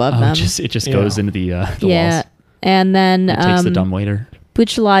 appears above them. It just goes into the walls. And then... It takes the dumbwaiter.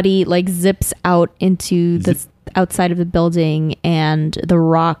 Bucciolati, like, zips out into the outside of the building, and the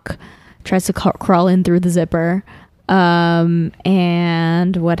rock tries to crawl in through the zipper.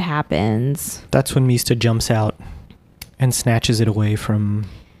 And what happens? That's when Mista jumps out and snatches it away from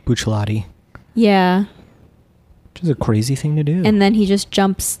Bucciolati. Yeah. Which is a crazy thing to do. And then he just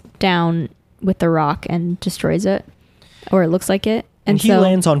jumps down with the rock and destroys it. Or it looks like it. And he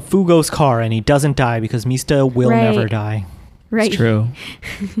lands on Fugo's car, and he doesn't die because Mista will never die. Right. It's true.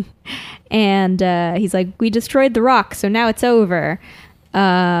 And he's like, we destroyed the rock, so now it's over.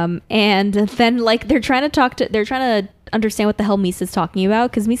 And then, like, they're trying to understand what the hell Misa's talking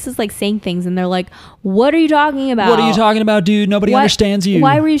about, because Misa's, like, saying things, and they're like, what are you talking about? What are you talking about, dude? Nobody understands you.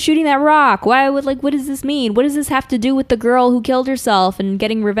 Why were you shooting that rock? What does this mean? What does this have to do with the girl who killed herself and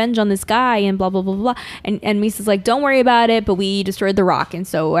getting revenge on this guy and blah, blah, blah, blah. And Misa's like, don't worry about it, but we destroyed the rock, and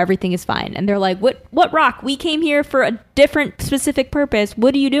so everything is fine. And they're like, what rock? We came here for a different specific purpose.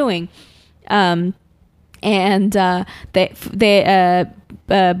 What are you doing? Bruno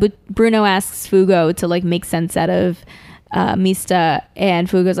asks Fugo to, like, make sense out of Mista, and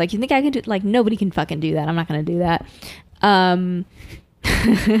Fugo's like, you think I can do, like, nobody can fucking do that. I'm not gonna do that. And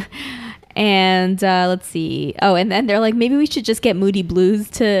let's see. Oh, and then they're like, maybe we should just get Moody Blues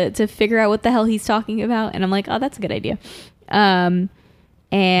to figure out what the hell he's talking about. And I'm like, oh, that's a good idea.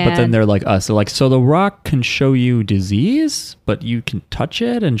 And but then they're like us. So like, so the rock can show you disease, but you can touch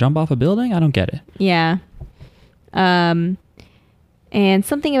it and jump off a building? I don't get it. Yeah. And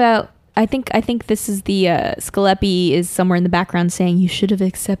something about, I think this is the Scalippi is somewhere in the background saying, you should have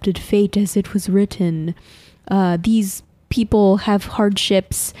accepted fate as it was written. These people have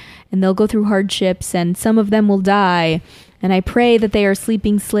hardships, and they'll go through hardships, and some of them will die. And I pray that they are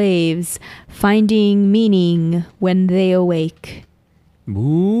sleeping slaves, finding meaning when they awake.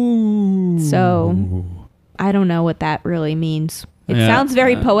 Ooh. So I don't know what that really means. It Yeah. sounds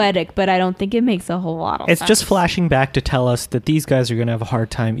very poetic, but I don't think it makes a whole lot of It's sense. just flashing back to tell us that these guys are going to have a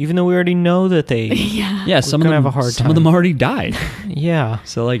hard time, even though we already know that they. Yeah. Yeah, some of gonna them have a hard Some of time. them already died. Yeah.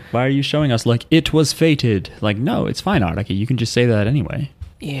 So like, why are you showing us like it was fated? Like, no, it's fine, Araki. You can just say that anyway.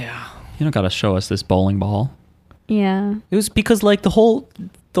 Yeah. You don't got to show us this bowling ball. Yeah. It was because like the whole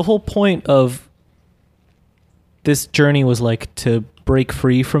point of this journey was like to break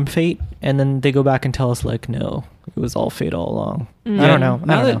free from fate, and then they go back and tell us like, no, it was all fate all along. I don't know.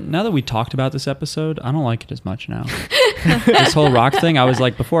 Now that we talked about this episode, I don't like it as much now. This whole rock thing, I was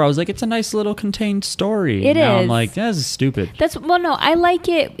like, it's a nice little contained story. It now I'm is. like, this is stupid. No, I like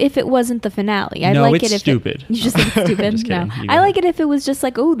it if it wasn't the finale. I No, like it's it if stupid. You just think it's stupid? Just No. kidding. You I go like it if it was just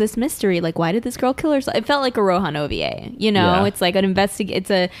like, oh, this mystery. Like, why did this girl kill herself? It felt like a Rohan OVA. You know, Yeah. it's like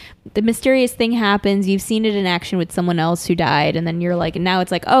the mysterious thing happens. You've seen it in action with someone else who died, and then you're like, and now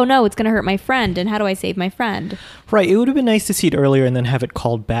it's like, oh no, it's gonna hurt my friend, and how do I save my friend? Right. It would have been nice to see it earlier and then have it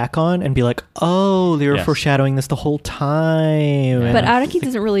called back on and be like, oh, they were Yes. foreshadowing this the whole time. Yeah. But And- Araki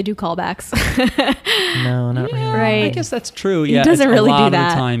doesn't really do callbacks. no, not really. Right. I guess that's true. He Yeah, doesn't it's really a do lot of that.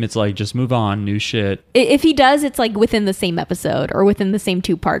 the time it's like just move on, new shit. If he does, it's like within the same episode or within the same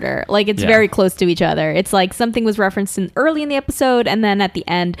two-parter. Like it's Yeah. very close to each other. It's like something was referenced early in the episode and then at the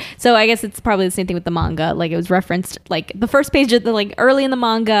end. So I guess it's probably the same thing with the manga. Like it was referenced like the first page of the like early in the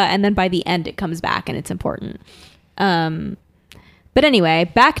manga, and then by the end it comes back and it's important. But anyway,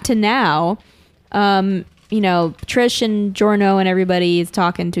 back to now. Trish and Giorno and everybody is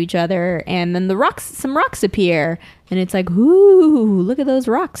talking to each other, and then some rocks appear, and it's like, ooh, look at those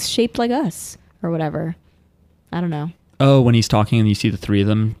rocks shaped like us, or whatever. I don't know. Oh, when he's talking and you see the three of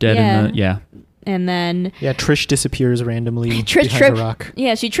them dead in the yeah. And then Yeah, Trish disappears randomly Trish behind trips. a rock.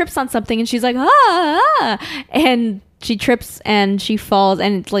 Yeah, she trips on something, and she's like, ah, and she trips and she falls,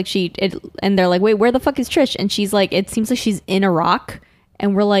 and it's like and they're like, wait, where the fuck is Trish? And she's like, it seems like she's in a rock,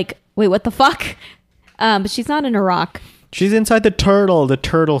 and we're like, wait, what the fuck? But she's not in a rock. She's inside the turtle. The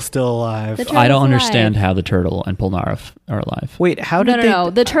turtle's still alive. The I don't turtle's understand alive. how the turtle and Polnareff are alive. Wait, how did No.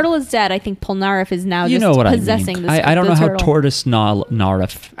 The turtle is dead. I think Polnareff is now You just know what possessing I mean. this. I don't the know how turtle. Tortoise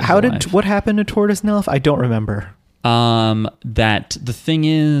Naref. what happened to Tortoise Nelf? I don't remember. That the thing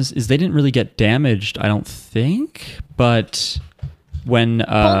is they didn't really get damaged, I don't think. But when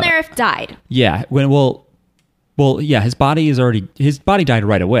Polnareff died. yeah, yeah, his body died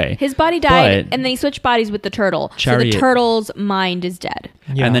right away. His body died, But- and then he switched bodies with the turtle. So Chariot. the turtle's mind is dead.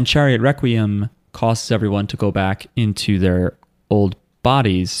 Yeah. And then Chariot Requiem causes everyone to go back into their old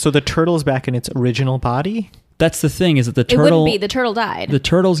bodies. So the turtle's back in its original body? That's the thing, is that the It turtle wouldn't be. The turtle died. the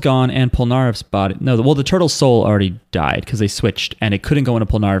turtle's gone and Polnareff's body. No, the turtle's soul already died because they switched, and it couldn't go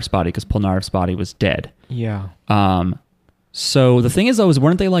into Polnareff's body because Polnareff's body was dead. Yeah. So the thing is, though,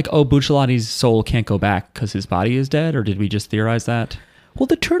 weren't they like, oh, Bucciolati's soul can't go back because his body is dead, or did we just theorize that? Well,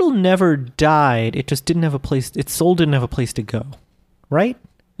 the turtle never died. It just didn't have a place. Its soul didn't have a place to go, right?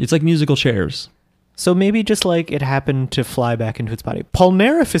 It's like musical chairs. So maybe just like it happened to fly back into its body.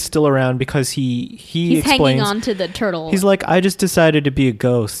 Polnareff is still around because he He's explains. hanging on to the turtle. He's like, I just decided to be a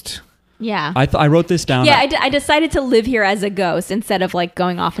ghost. yeah. I wrote this down. Yeah, I decided to live here as a ghost instead of like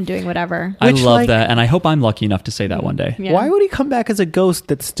going off and doing whatever. I Which, love like- that, and I hope I'm lucky enough to say that one day. Yeah. Why would he come back as a ghost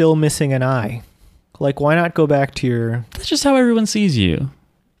that's still missing an eye? Like, why not go back to your? That's just how everyone sees you,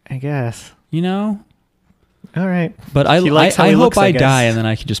 I guess. you know? All right. But I He likes how he hope looks, I I guess. die and then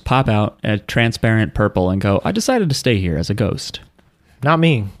I can just pop out at transparent purple and go, I decided to stay here as a ghost. Not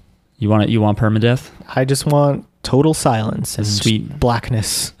me. You want permadeath? I just want total silence and Sweet.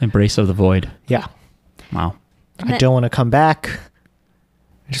 blackness. Embrace of the void. Yeah. Wow. I don't want to come back.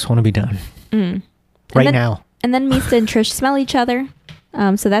 I just want to be done. Mm. Right then- now. And then Mista and Trish smell each other.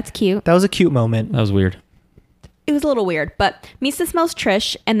 So that's cute. That was a cute moment. That was weird. It was a little weird, but Mista smells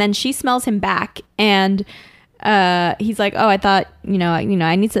Trish, and then she smells him back, and he's like, "Oh, I thought, I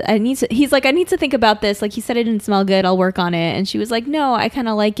need to." He's like, "I need to think about this." Like he said, it didn't smell good. I'll work on it. And she was like, "No, I kind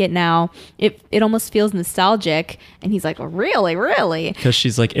of like it now. It almost feels nostalgic." And he's like, oh, "Really, really?" Because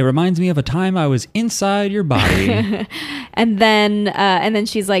she's like, it reminds me of a time I was inside your body. And then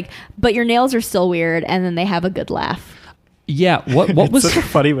she's like, "But your nails are still weird." And then they have a good laugh Yeah. What It's was so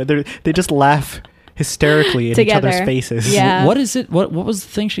funny, but they just laugh hysterically in each Together. other's faces. Yeah. what is it? What was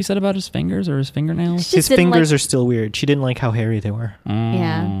the thing she said about his fingers or his fingernails? She His just didn't fingers like- are still weird. She didn't like how hairy they were.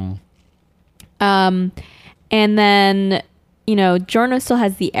 Yeah. And then, Giorno still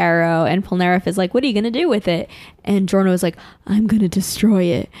has the arrow, and Polnareff is like, "What are you going to do with it?" And Giorno is like, "I'm going to destroy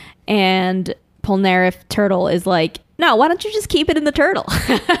it." And Polnareff Turtle is like, "No, why don't you just keep it in the turtle?"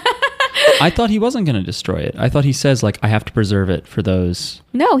 I thought he wasn't going to destroy it. I thought he says, like, I have to preserve it for those.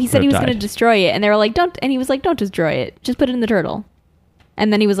 No, he said Or he was going to died. destroy it. And they were like, "Don't," and he was like, "Don't destroy it. Just put it in the turtle."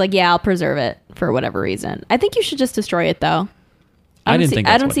 And then he was like, yeah, I'll preserve it for whatever reason. I think you should just destroy it, though. I didn't think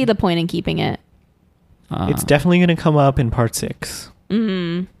that's I don't what- see the point in keeping it. It's definitely going to come up in part 6.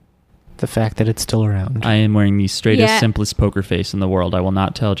 Mm-hmm. The fact that it's still around. I am wearing the straightest, Yeah. simplest poker face in the world. I will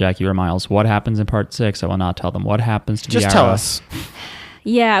not tell Jackie or Miles what happens in part 6. I will not tell them what happens to Just the tell arrow. us.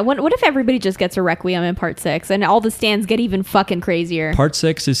 Yeah, what if everybody just gets a Requiem in part 6 and all the stands get even fucking crazier? Part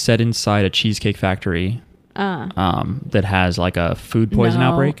 6 is set inside a cheesecake factory that has like a food poison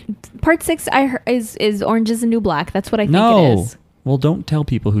No. outbreak. Part 6 is Orange is the New Black. That's what I think it No. is. Well, don't tell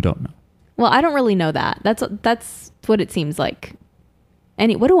people who don't know. Well, I don't really know that. That's what it seems like.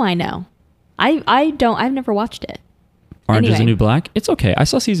 What do I know? I've never watched it. Orange is the Anyway. New Black. It's okay. I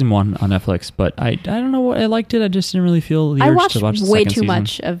saw season 1 on Netflix, but I don't know what I liked it. I just didn't really feel the I urge watched to watch the way second too season.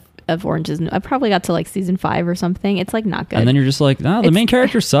 much of Orange is New. I probably got to like season 5 or something. It's like not good. And then you're just like, nah, the It's- main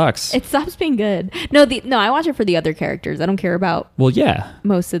character sucks. It stops being good. No, I watch it for the other characters. I don't care about Well, yeah.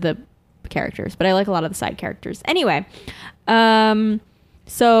 most of the characters, but I like a lot of the side characters. Anyway,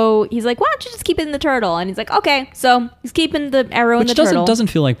 so he's like, why don't you just keep it in the turtle? And he's like, okay. So he's keeping the arrow in Which the turtle. doesn't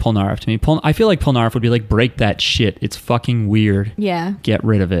feel like Polnareff to me. I feel like Polnareff would be like, break that shit. It's fucking weird. Yeah. Get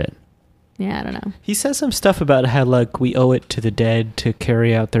rid of it. Yeah, I don't know. He says some stuff about how like we owe it to the dead to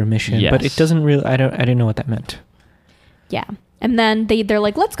carry out their mission, but Yes. it doesn't really. I didn't know what that meant. Yeah. And then they're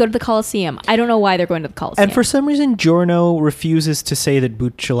like, let's go to the Colosseum. I don't know why they're going to the Colosseum. And for some reason, Giorno refuses to say that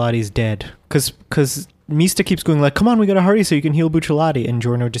Bucciolati's dead because Mista keeps going like, "Come on, we gotta hurry so you can heal Bucciolati," and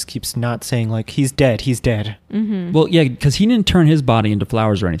Giorno just keeps not saying like, "He's dead. He's dead." Mm-hmm. Well, yeah, because he didn't turn his body into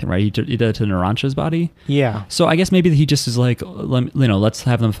flowers or anything, right? He did it to Narancha's body. Yeah. So I guess maybe he just is like, let's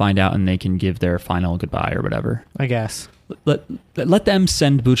have them find out and they can give their final goodbye or whatever. I guess. Let them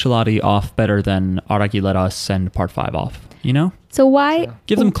send Bucciolati off better than Araki let us send part 5 off. You know? So why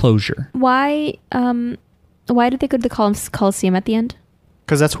Give them closure. why did they go to the Colosseum at the end?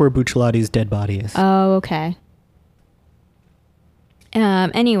 Because that's where Bucciolati's dead body is. Oh, okay.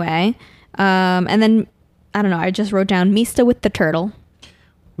 Anyway, and then I don't know. I just wrote down Mista with the turtle.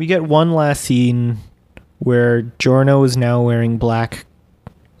 We get one last scene where Giorno is now wearing black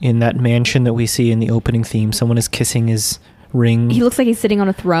in that mansion that we see in the opening theme. Someone is kissing his ring. He looks like he's sitting on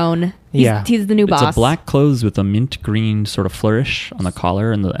a throne. Yeah. He's the new boss. It's a black clothes with a mint green sort of flourish on the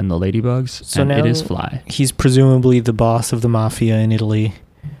collar and the ladybugs. So and now it is fly. He's presumably the boss of the mafia in Italy.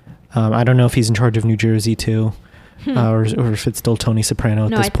 I don't know if he's in charge of New Jersey too, or if it's still Tony Soprano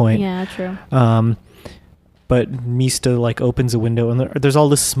at this point. Yeah, true. But Mista like opens a window and there's all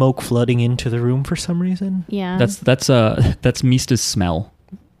this smoke flooding into the room for some reason. Yeah. That's Mista's smell.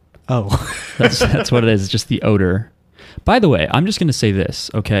 Oh, That's what it is. It's just the odor. By the way, I'm just going to say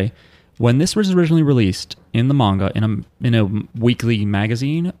this, okay? When this was originally released in the manga in a weekly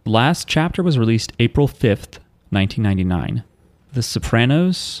magazine, last chapter was released April 5th, 1999. The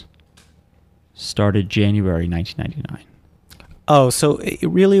Sopranos started January 1999. oh, so it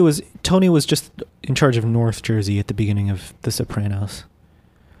really was Tony was just in charge of North Jersey at the beginning of The Sopranos.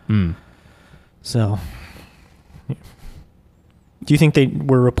 Hmm. So, do you think they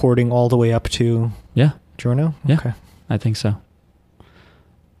were reporting all the way up to Yeah, Giorno? Yeah. Okay. I think so.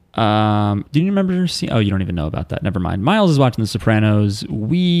 Do you remember seeing? Oh, you don't even know about that. Never mind. Miles is watching The Sopranos.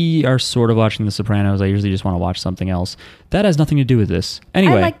 We are sort of watching The Sopranos. I usually just want to watch something else. That has nothing to do with this.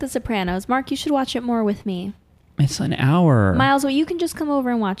 Anyway, I like The Sopranos. Mark, you should watch it more with me. it's an hour. Miles, well, you can just come over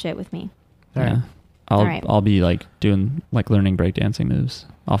and watch it with me. All right. Yeah. I'll All right. I'll be like doing like learning breakdancing moves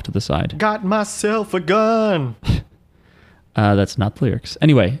off to the side. Got myself a gun. That's not the lyrics.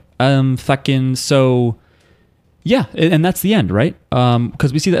 Anyway, fucking so. Yeah, and that's the end, right?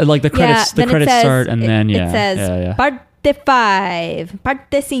 Because we see that like the credits, then it credits says- start, and then it says yeah. parte 5,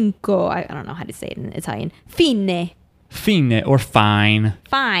 parte 5. I don't know how to say it in Italian. Fine. Fine or fine.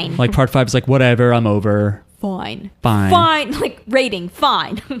 Fine. Like part 5 is like whatever, I'm over. fine. Fine. Fine. Like rating.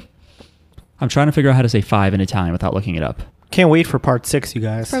 Fine. I'm trying to figure out how to say 5 in Italian without looking it up. Can't wait for part 6, you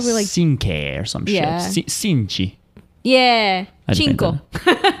guys. Probably like Cinque or some Yeah. shit. Cinci. yeah. I didn't Cinco.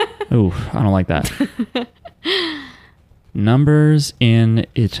 Ooh, I don't like that. Numbers in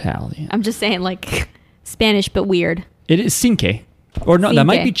Italian. I'm just saying like Spanish but weird. It is cinque. Or no, that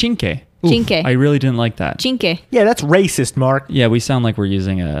might be Cinque. cinque. Oof, Cinque. I really didn't like that. Cinque. Yeah, that's racist, Mark. Yeah, we sound like we're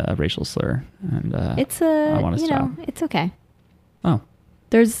using a racial slur. And It's I wanna you stop. know, it's okay. Oh,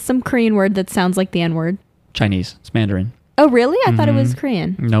 There's some Korean word that sounds like the N word. Chinese. It's Mandarin. Oh, really? I thought it was Mhm.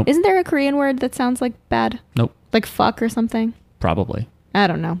 Korean. Nope. Isn't there a Korean word that sounds like bad? Nope. Like fuck or something? Probably. I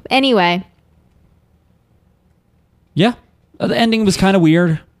don't know. Anyway, Yeah. The ending was kind of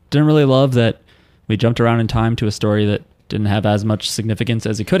weird. Didn't really love that we jumped around in time to a story that didn't have as much significance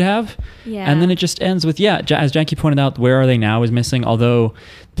as it could have. Yeah. And then it just ends with, as Jackie pointed out, Where Are They Now is missing, although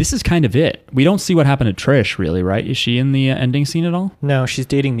this is kind of it. We don't see what happened to Trish, really, right? Is she in the ending scene at all? No, she's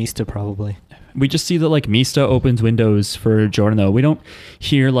dating Mista probably. We just see that, like, Mista opens windows for Giordano. We don't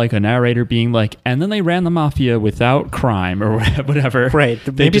hear, like, a narrator being like, and then they ran the mafia without crime or whatever. Right.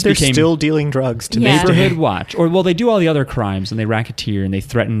 They Maybe just they're became still dealing drugs to Yeah. this day. Neighborhood watch. Or, well, they do all the other crimes, and they racketeer, and they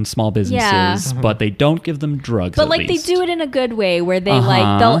threaten small businesses, but they don't give them drugs, But at like least. they do it in a good way where they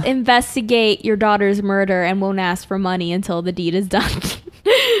like they'll investigate your daughter's murder and won't ask for money until the deed is done.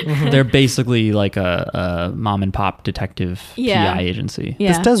 They're basically like a mom and pop detective Yeah. PI agency. Yeah.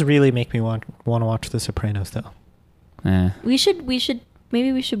 This does really make me want to watch The Sopranos, though. We should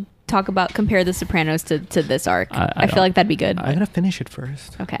maybe we should compare The Sopranos to this arc. I I feel don't- like that'd be good. I gotta finish it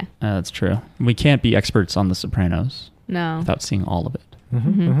first. Okay. That's true. We can't be experts on The Sopranos No. without seeing all of it.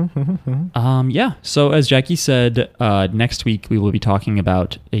 Mm-hmm. Yeah. So as Jackie said, next week we will be talking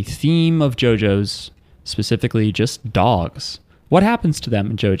about a theme of JoJo's, specifically just dogs. What happens to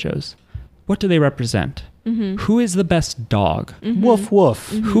them in JoJo's? What do they represent? Mm-hmm. Who is the best dog? Woof woof.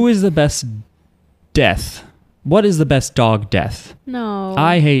 Who is the best death? What is the best dog death? No.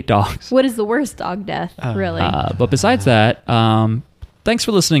 I hate dogs. What is the worst dog death? Really? But besides that, thanks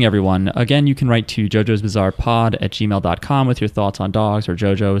for listening, everyone. Again, you can write to Jojo's Bizarre Pod at gmail.com with your thoughts on dogs or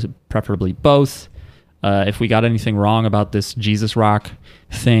JoJo's, preferably both. If we got anything wrong about this Jesus Rock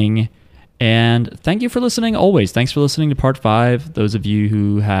thing. And thank you for listening always. Thanks for listening to part 5. Those of you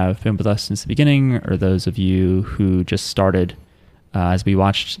who have been with us since the beginning, or those of you who just started as we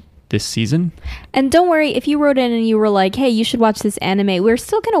watched this season. And don't worry, if you wrote in and you were like, hey, you should watch this anime, we're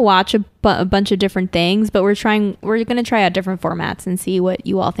still going to watch a bunch of different things, but we're going to try out different formats and see what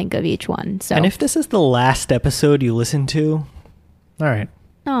you all think of each one. So. And if this is the last episode you listen to, all right.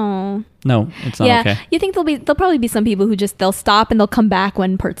 Oh. No, it's not okay. You think there'll probably be some people who they'll stop and they'll come back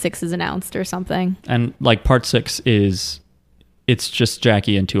when part 6 is announced or something. And like part 6 it's just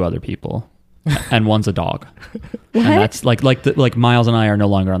Jackie and 2 other people. And one's a dog. What? And that's like Miles and I are no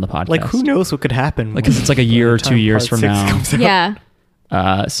longer on the podcast. Like, who knows what could happen? Like, 'cause it's like a year or by the 2 years time from part 6 now. comes out.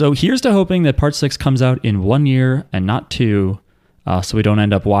 Yeah. So here's to hoping that part 6 comes out in 1 year and not 2, so we don't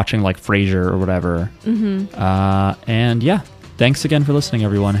end up watching like Frasier or whatever. Mm-hmm. And yeah, thanks again for listening,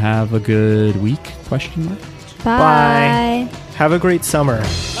 everyone. Have a good week? Question mark. Bye. Have a great summer. I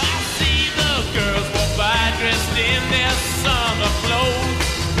see the girls walk by dressed in their summer clothes.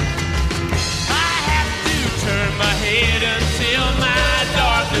 I have to turn my head until my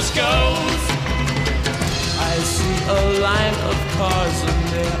darkness goes. I see a line of cars